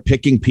now they're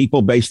picking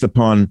people based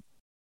upon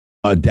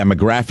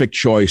demographic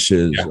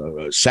choices,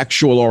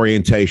 sexual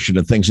orientation,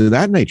 and things of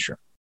that nature.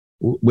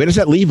 Where does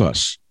that leave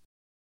us?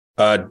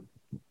 At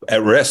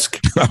risk.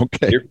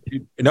 Okay.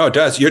 No, it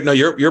does.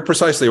 You're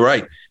precisely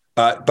right.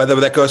 By the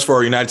way, that goes for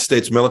our United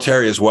States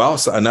military as well.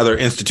 So another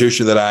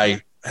institution that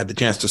I had the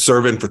chance to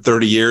serve in for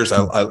 30 years.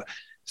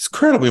 It's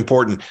incredibly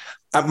important.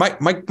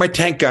 My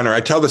tank gunner,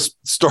 I tell this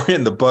story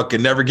in the book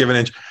and never give an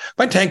inch.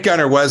 My tank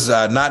gunner was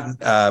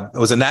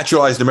was a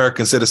naturalized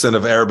American citizen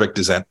of Arabic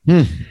descent.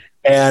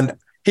 And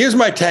he was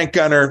my tank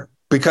gunner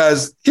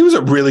because he was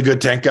a really good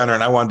tank gunner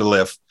and I wanted to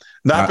live.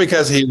 Not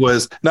because of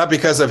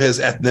his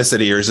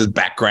ethnicity or his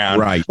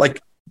background. Right.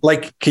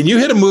 Like, can you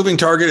hit a moving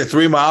target at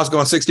 3 miles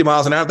going 60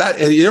 miles an hour?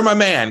 You're my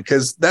man,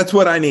 because that's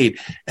what I need.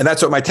 And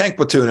that's what my tank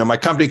platoon and my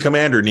company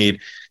commander need.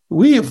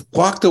 We've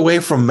walked away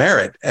from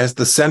merit as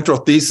the central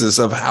thesis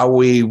of how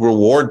we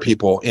reward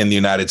people in the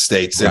United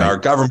States, in our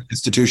government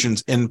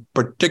institutions in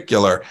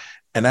particular.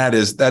 And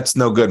that's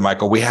no good,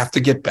 Michael. We have to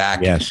get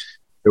back to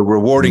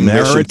rewarding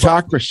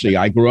meritocracy.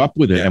 I grew up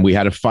with it, and we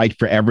had to fight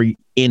for every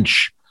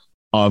inch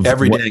of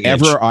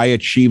whatever I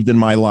achieved in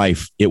my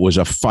life. It was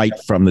a fight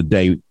from the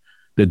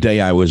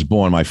day I was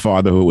born. My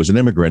father, who was an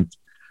immigrant,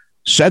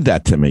 said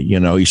that to me.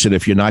 He said,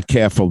 if you're not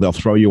careful, they'll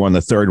throw you on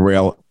the third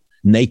rail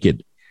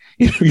naked.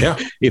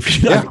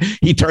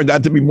 He turned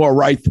out to be more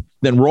right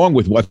than wrong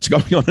with what's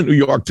going on in New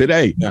York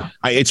today.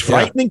 It's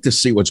frightening to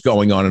see what's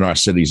going on in our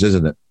cities,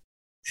 isn't it?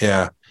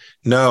 Yeah.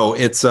 No,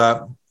 it's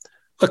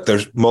look,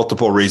 there's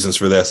multiple reasons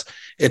for this.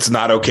 It's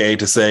not okay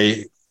to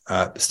say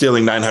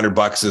stealing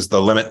 $900 is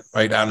the limit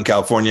right out in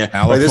California.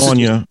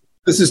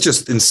 This is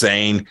just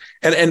insane.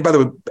 And by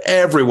the way,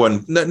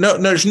 everyone,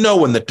 there's no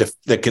one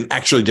that can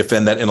actually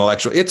defend that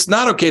intellectually. It's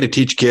not okay to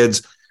teach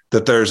kids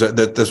that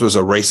this was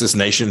a racist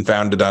nation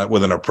founded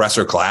with an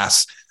oppressor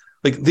class.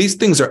 Like, these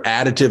things are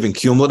additive and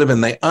cumulative,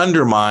 and they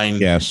undermine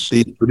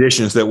the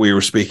traditions that we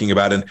were speaking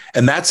about. And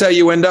that's how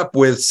you end up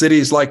with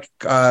cities like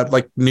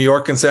New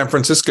York and San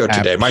Francisco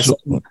today. My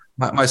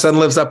son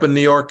lives up in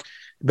New York,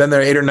 been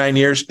there 8 or 9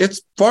 years.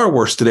 It's far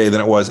worse today than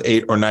it was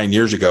 8 or 9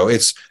 years ago.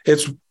 It's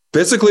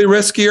physically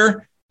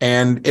riskier,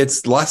 and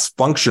it's less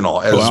functional.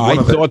 I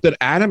thought that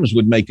Adams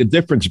would make a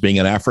difference, being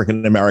an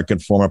African-American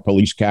former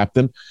police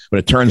captain, but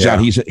it turns out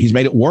he's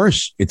made it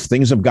worse.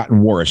 Things have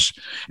gotten worse.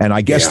 And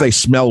I guess they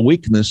smell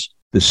weakness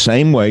the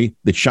same way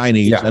the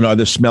Chinese and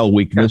others smell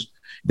weakness.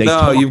 They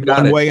talk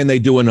one way and they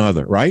do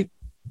another, right?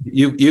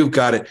 You've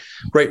got it.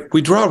 Right.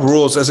 We draw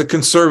rules as a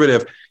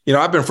conservative.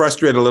 I've been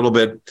frustrated a little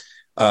bit.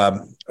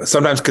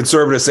 Sometimes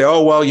conservatives say,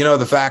 oh, well,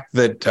 the fact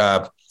that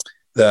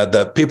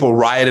the people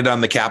rioted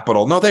on the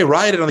Capitol. No, they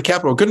rioted on the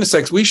Capitol. Goodness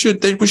sakes, we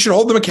should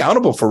hold them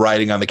accountable for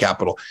rioting on the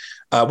Capitol.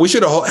 We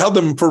should have held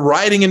them for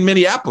rioting in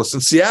Minneapolis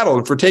and Seattle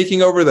and for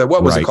taking over the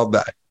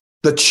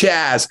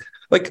Chaz.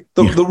 Like,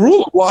 the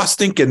rule of law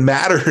stinking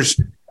matters,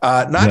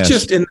 not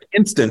just in the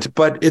instant,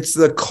 but it's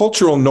the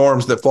cultural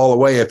norms that fall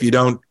away if you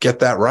don't get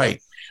that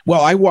right.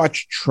 Well, I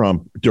watched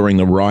Trump during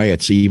the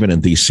riots, even in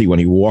D.C., when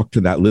he walked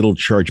to that little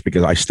church,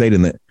 because I stayed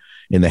in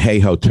the Hay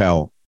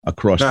Hotel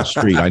across the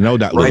street. I know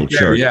that little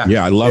church.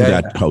 Yeah, I love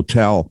that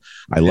hotel.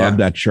 I love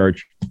that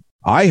church.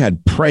 I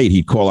had prayed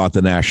he'd call out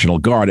the National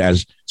Guard,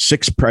 as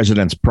 6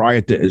 presidents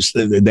prior to this,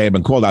 they had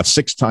been called out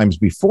 6 times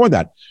before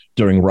that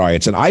during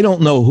riots. And I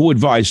don't know who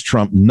advised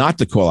Trump not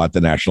to call out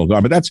the National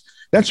Guard, but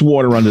that's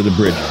water under the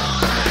bridge.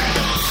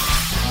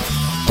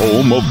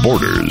 Home of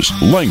borders,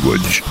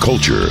 language,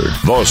 culture,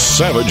 the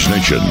Savage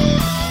Nation.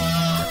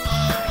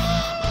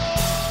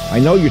 I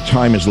know your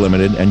time is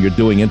limited and you're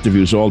doing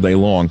interviews all day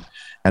long.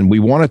 And we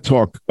want to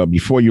talk,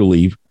 before you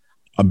leave,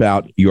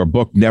 about your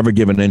book, Never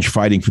Give an Inch,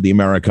 Fighting for the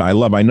America I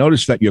Love. I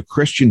noticed that your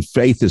Christian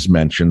faith is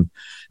mentioned,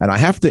 and I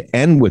have to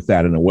end with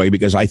that in a way,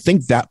 because I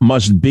think that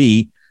must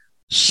be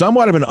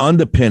somewhat of an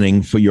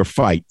underpinning for your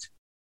fight.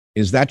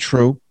 Is that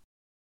true?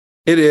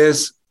 It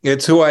is.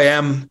 It's who I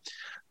am.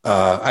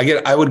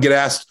 I would get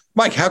asked,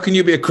 Mike, how can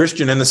you be a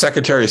Christian and the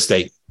Secretary of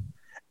State?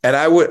 And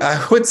I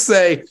would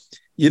say,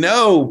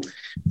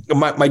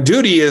 my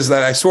duty is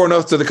that I swore an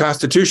oath to the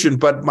Constitution,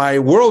 but my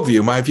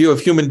worldview, my view of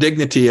human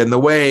dignity and the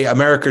way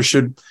America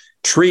should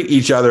treat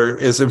each other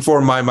is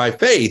informed by my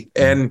faith.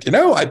 And,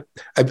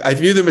 I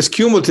view them as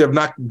cumulative,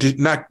 not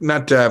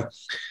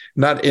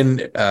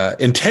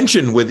in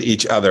tension with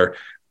each other.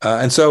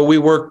 And so we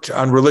worked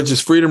on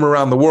religious freedom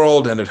around the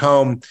world and at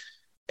home.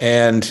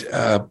 And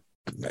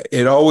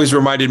it always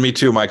reminded me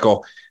too,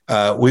 Michael,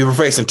 we were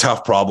facing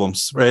tough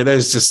problems, right?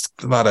 There's just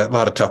a lot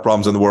of tough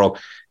problems in the world.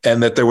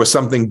 And that there was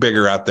something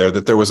bigger out there,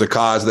 that there was a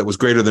cause that was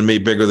greater than me,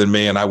 bigger than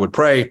me. And I would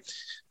pray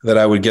that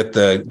I would get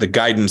the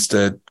guidance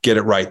to get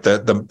it right.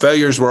 The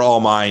failures were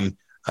all mine.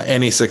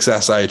 Any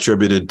success I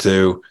attributed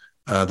to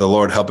the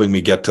Lord helping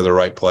me get to the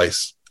right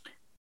place.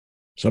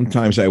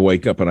 Sometimes I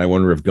wake up and I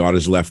wonder if God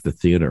has left the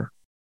theater.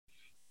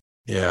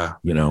 Yeah.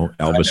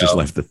 Elvis has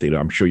left the theater.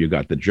 I'm sure you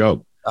got the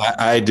joke.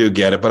 I do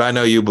get it, but I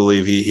know you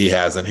believe he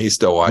hasn't. He's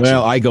still watching.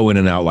 Well, I go in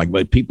and out.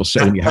 Like, people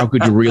say to me, how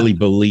could you really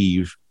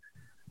believe?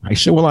 I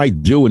said, well, I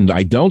do, and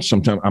I don't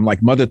sometimes. I'm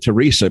like Mother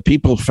Teresa.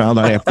 People found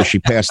out after she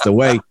passed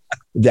away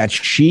that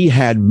she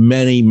had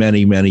many,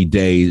 many, many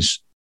days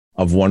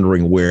of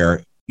wondering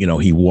where,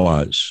 he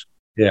was.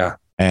 Yeah.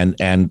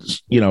 And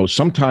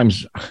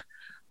sometimes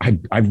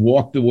I've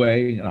walked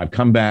away and I've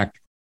come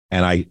back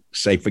and I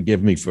say,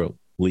 forgive me for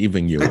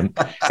leaving you. And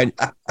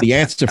the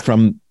answer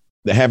from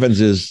the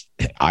heavens is,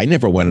 I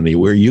never went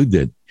anywhere. You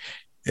did.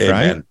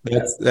 Amen.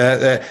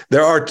 Right?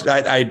 There are.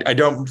 I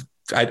don't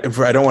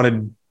want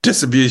to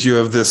disabuse you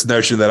of this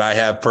notion that I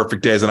have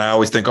perfect days, and I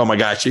always think, oh my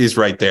gosh, he's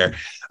right there.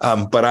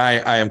 But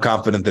I am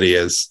confident that he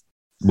is.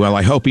 Well,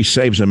 I hope he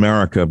saves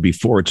America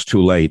before it's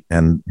too late.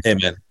 And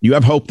amen. You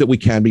have hope that we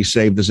can be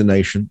saved as a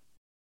nation?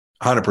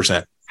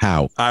 100%.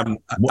 How? I'm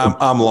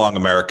long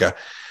America.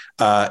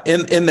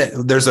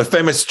 There's a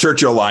famous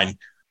Churchill line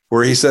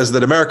where he says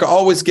that America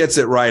always gets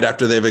it right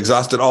after they've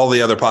exhausted all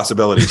the other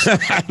possibilities.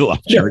 I love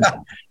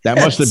Churchill. That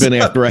must have been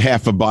after a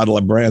half a bottle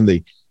of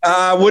brandy.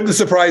 Wouldn't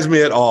surprise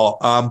me at all.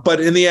 But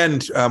in the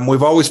end,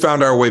 we've always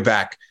found our way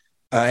back.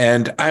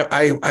 And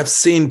I've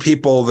seen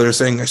people that are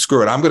saying,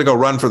 screw it, I'm going to go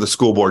run for the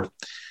school board.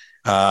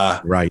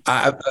 Right.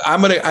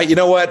 You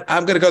know what?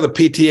 I'm going to go to the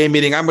PTA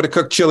meeting. I'm going to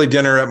cook chili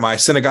dinner at my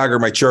synagogue or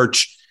my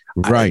church.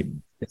 Right.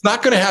 It's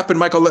not going to happen,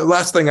 Michael.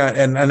 Last thing,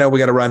 and I know we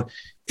got to run.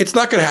 It's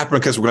not going to happen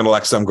because we're going to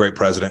elect some great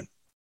president.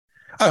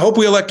 I hope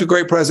we elect a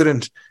great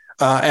president,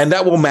 and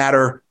that will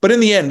matter. But in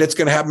the end, it's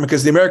going to happen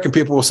because the American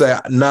people will say,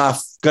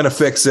 enough, going to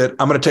fix it.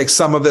 I'm going to take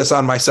some of this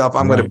on myself.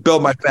 I'm going to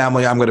build my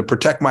family. I'm going to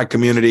protect my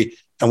community,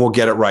 and we'll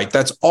get it right.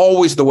 That's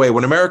always the way.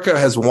 When America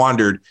has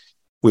wandered,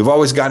 we've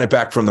always gotten it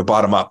back from the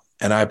bottom up.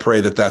 And I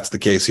pray that that's the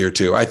case here,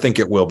 too. I think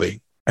it will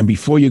be. And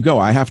before you go,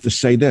 I have to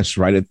say this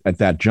right at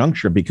that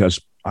juncture,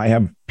 because I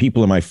have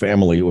people in my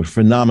family who are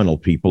phenomenal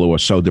people who are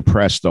so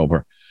depressed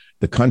over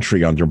the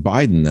country under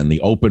Biden and the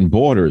open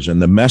borders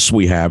and the mess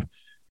we have.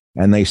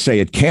 And they say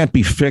it can't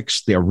be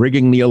fixed. They're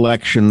rigging the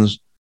elections,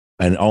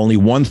 and only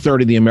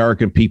 1/3 of the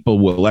American people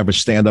will ever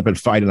stand up and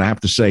fight. And I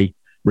have to say,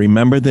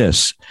 remember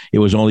this. It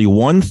was only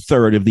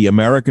 1/3 of the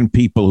American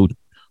people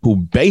who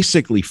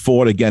basically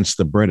fought against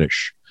the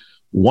British.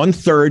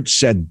 1/3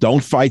 said,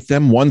 don't fight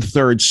them.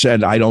 1/3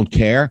 said, I don't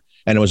care.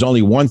 And it was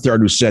only 1/3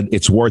 who said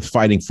it's worth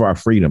fighting for our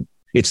freedom.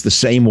 It's the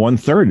same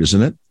 1/3,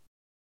 isn't it?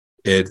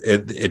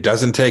 It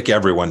doesn't take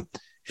everyone.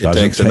 It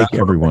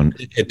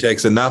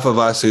takes enough of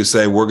us who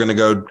say we're going to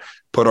go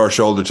put our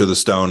shoulder to the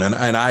stone.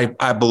 And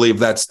I believe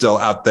that's still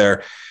out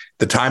there.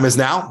 The time is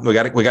now. We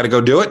got to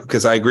go do it,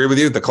 because I agree with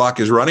you. The clock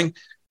is running.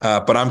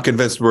 But I'm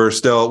convinced we're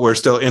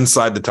still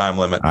inside the time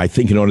limit. I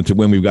think in order to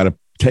win, we've got to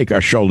take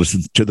our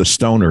shoulders to the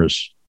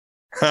stoners.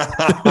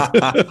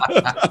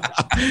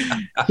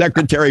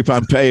 Secretary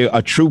Pompeo,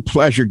 a true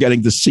pleasure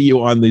getting to see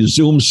you on the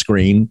Zoom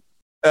screen.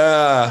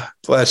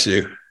 Bless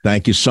you.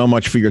 Thank you so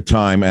much for your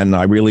time. And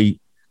I really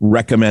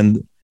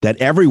recommend that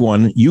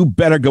everyone, you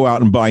better go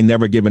out and buy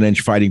Never Give an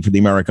Inch Fighting for the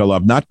America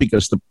Love, not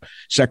because the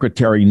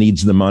secretary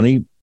needs the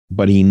money,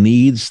 but he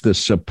needs the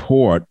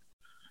support,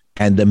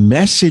 and the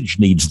message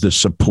needs the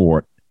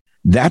support.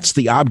 That's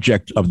the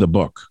object of the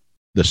book,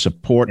 the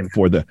support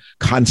for the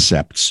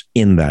concepts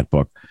in that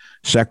book.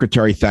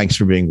 Secretary, thanks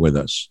for being with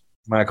us.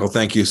 Michael,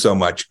 thank you so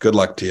much. Good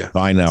luck to you.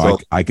 Bye now.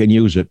 I can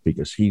use it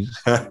because he's...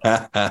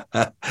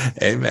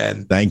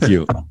 Amen. Thank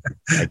you.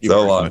 Thank you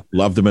so long. much.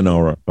 Love the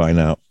menorah. Bye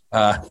now.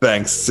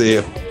 Thanks. See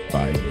you.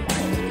 Bye.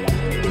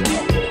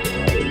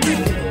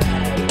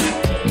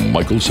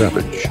 Michael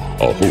Savage,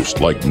 a host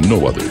like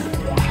no other.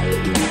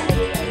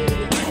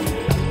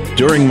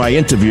 During my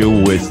interview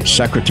with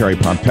Secretary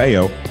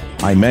Pompeo,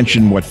 I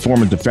mentioned what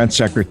former Defense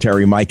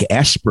Secretary Mike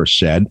Esper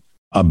said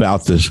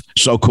about the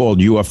so-called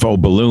UFO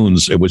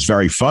balloons. It was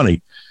very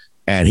funny.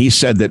 And he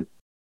said that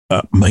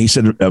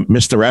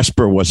Mr.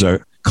 Esper was a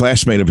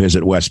classmate of his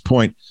at West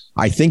Point.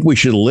 I think we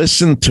should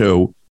listen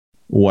to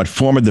what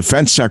former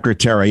Defense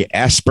Secretary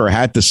Esper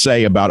had to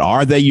say about,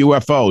 are they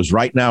UFOs,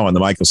 right now on the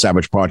Michael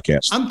Savage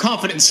podcast. I'm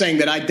confident in saying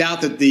that I doubt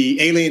that the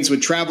aliens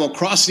would travel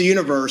across the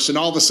universe and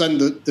all of a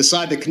sudden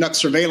decide to conduct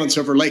surveillance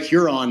over Lake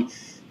Huron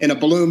in a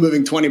balloon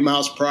moving 20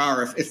 miles per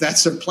hour. If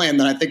that's their plan,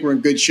 then I think we're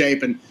in good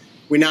shape. And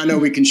we now know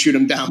we can shoot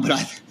them down, but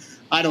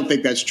I don't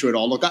think that's true at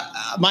all. Look,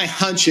 my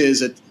hunch is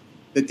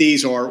that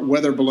these are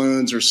weather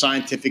balloons or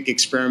scientific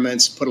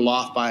experiments put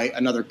aloft by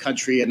another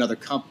country,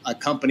 a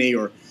company,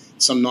 or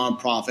some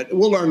nonprofit.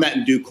 We'll learn that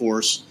in due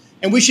course,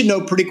 and we should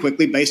know pretty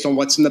quickly based on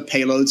what's in the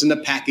payloads and the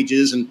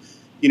packages, and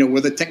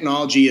where the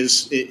technology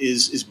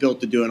is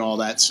built to do and all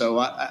that. So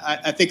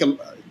I think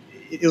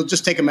it'll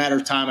just take a matter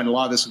of time, and a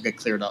lot of this will get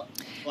cleared up.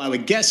 Well, I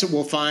would guess that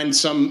we'll find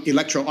some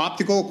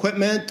electro-optical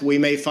equipment. We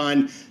may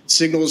find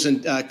signals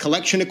and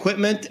collection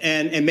equipment,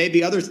 and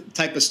maybe other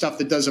type of stuff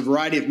that does a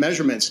variety of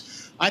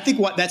measurements. I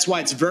think that's why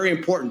it's very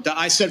important.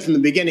 I said from the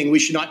beginning we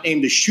should not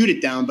aim to shoot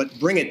it down, but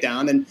bring it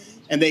down, and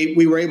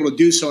we were able to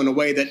do so in a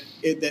way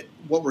that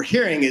what we're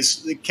hearing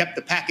is they kept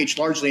the package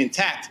largely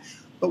intact.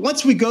 But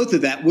once we go through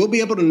that, we'll be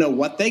able to know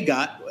what they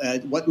got,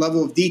 what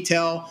level of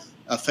detail,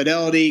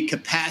 fidelity,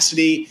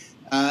 capacity.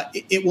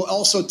 It will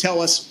also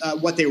tell us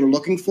what they were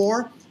looking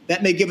for.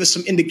 That may give us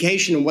some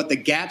indication of what the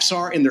gaps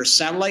are in their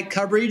satellite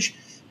coverage.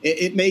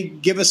 It may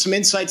give us some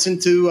insights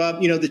into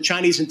the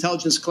Chinese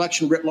intelligence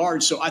collection writ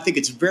large. So I think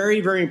it's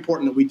very, very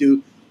important that we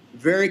do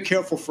very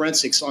careful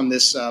forensics on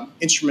this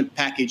instrument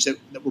package that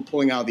we're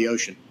pulling out of the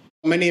ocean.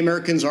 Many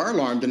Americans are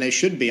alarmed, and they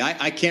should be.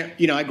 I can't,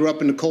 I grew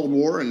up in the Cold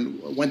War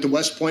and went to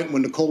West Point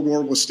when the Cold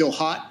War was still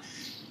hot.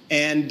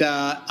 And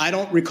I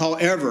don't recall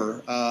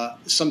ever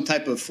some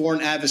type of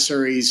foreign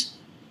adversaries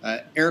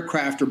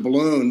aircraft or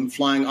balloon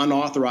flying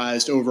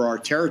unauthorized over our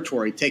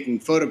territory, taking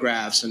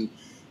photographs and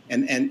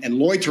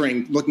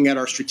loitering, looking at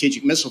our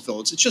strategic missile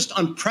fields. It's just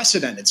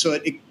unprecedented. So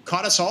it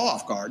caught us all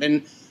off guard.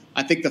 And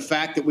I think the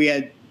fact that we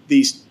had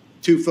these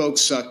two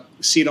folks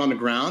see it on the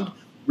ground,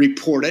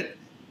 report it,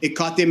 it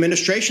caught the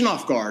administration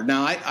off guard.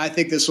 Now, I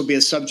think this will be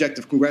a subject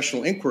of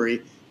congressional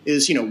inquiry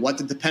is, what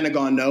did the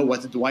Pentagon know?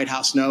 What did the White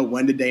House know?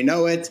 When did they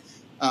know it?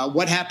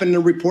 What happened in the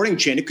reporting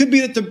chain? It could be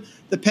that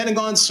the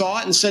Pentagon saw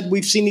it and said,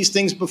 we've seen these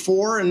things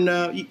before and,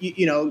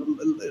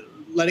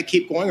 let it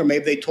keep going. Or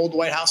maybe they told the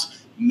White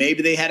House,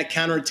 maybe they had a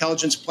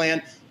counterintelligence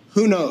plan.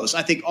 Who knows?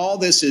 I think all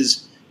this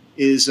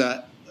is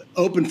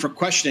open for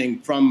questioning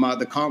from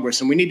the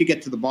Congress, and we need to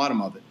get to the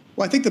bottom of it.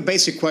 Well, I think the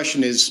basic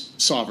question is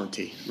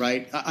sovereignty,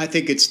 right? I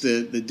think it's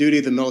the duty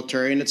of the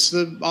military, and it's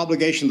the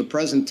obligation of the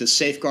president to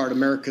safeguard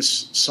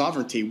America's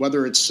sovereignty,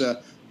 whether it's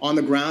on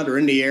the ground or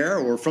in the air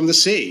or from the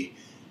sea.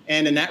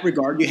 And in that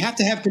regard, you have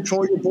to have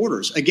control of your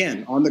borders,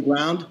 again, on the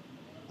ground,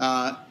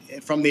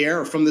 from the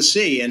air or from the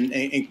sea.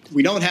 And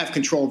we don't have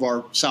control of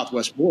our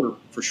southwest border,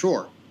 for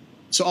sure.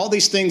 So all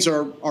these things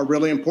are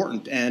really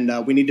important, and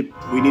we need to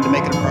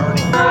make it a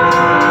priority.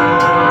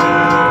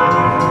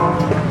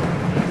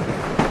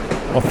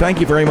 Well, thank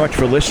you very much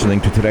for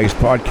listening to today's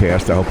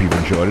podcast. I hope you've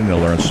enjoyed it and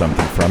learned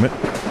something from it.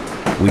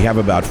 We have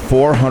about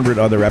 400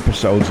 other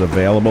episodes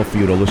available for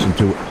you to listen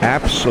to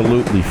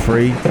absolutely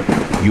free.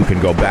 You can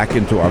go back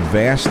into our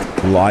vast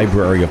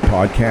library of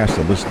podcasts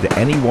and listen to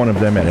any one of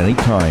them at any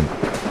time.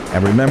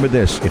 And remember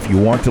this, if you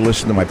want to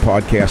listen to my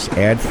podcast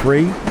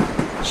ad-free,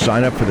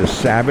 sign up for the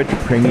Savage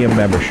Premium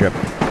membership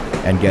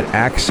and get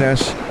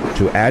access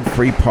to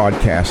ad-free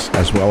podcasts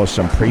as well as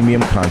some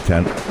premium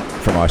content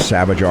from our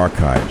Savage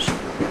archives.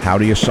 How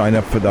do you sign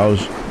up for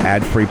those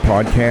ad-free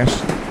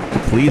podcasts?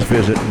 Please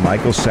visit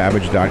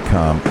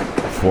michaelsavage.com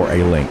for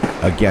a link.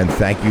 Again,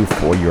 thank you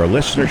for your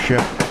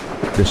listenership.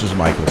 This is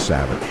Michael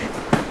Savage.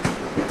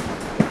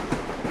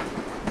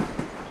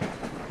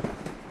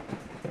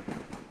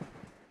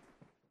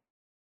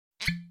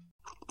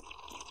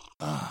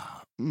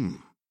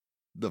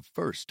 The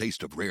first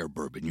taste of rare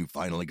bourbon you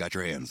finally got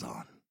your hands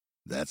on.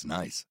 That's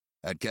nice.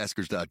 At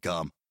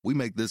Caskers.com, we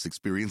make this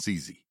experience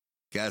easy.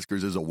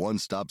 Caskers is a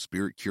one-stop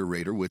spirit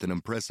curator with an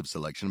impressive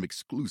selection of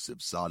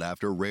exclusive,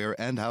 sought-after, rare,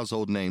 and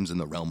household names in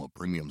the realm of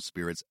premium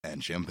spirits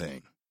and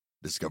champagne.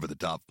 Discover the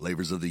top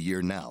flavors of the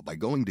year now by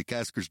going to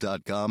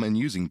Caskers.com and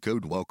using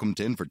code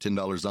WELCOME10 for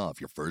 $10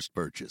 off your first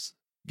purchase.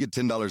 Get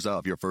 $10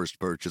 off your first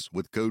purchase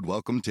with code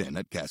WELCOME10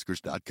 at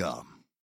Caskers.com.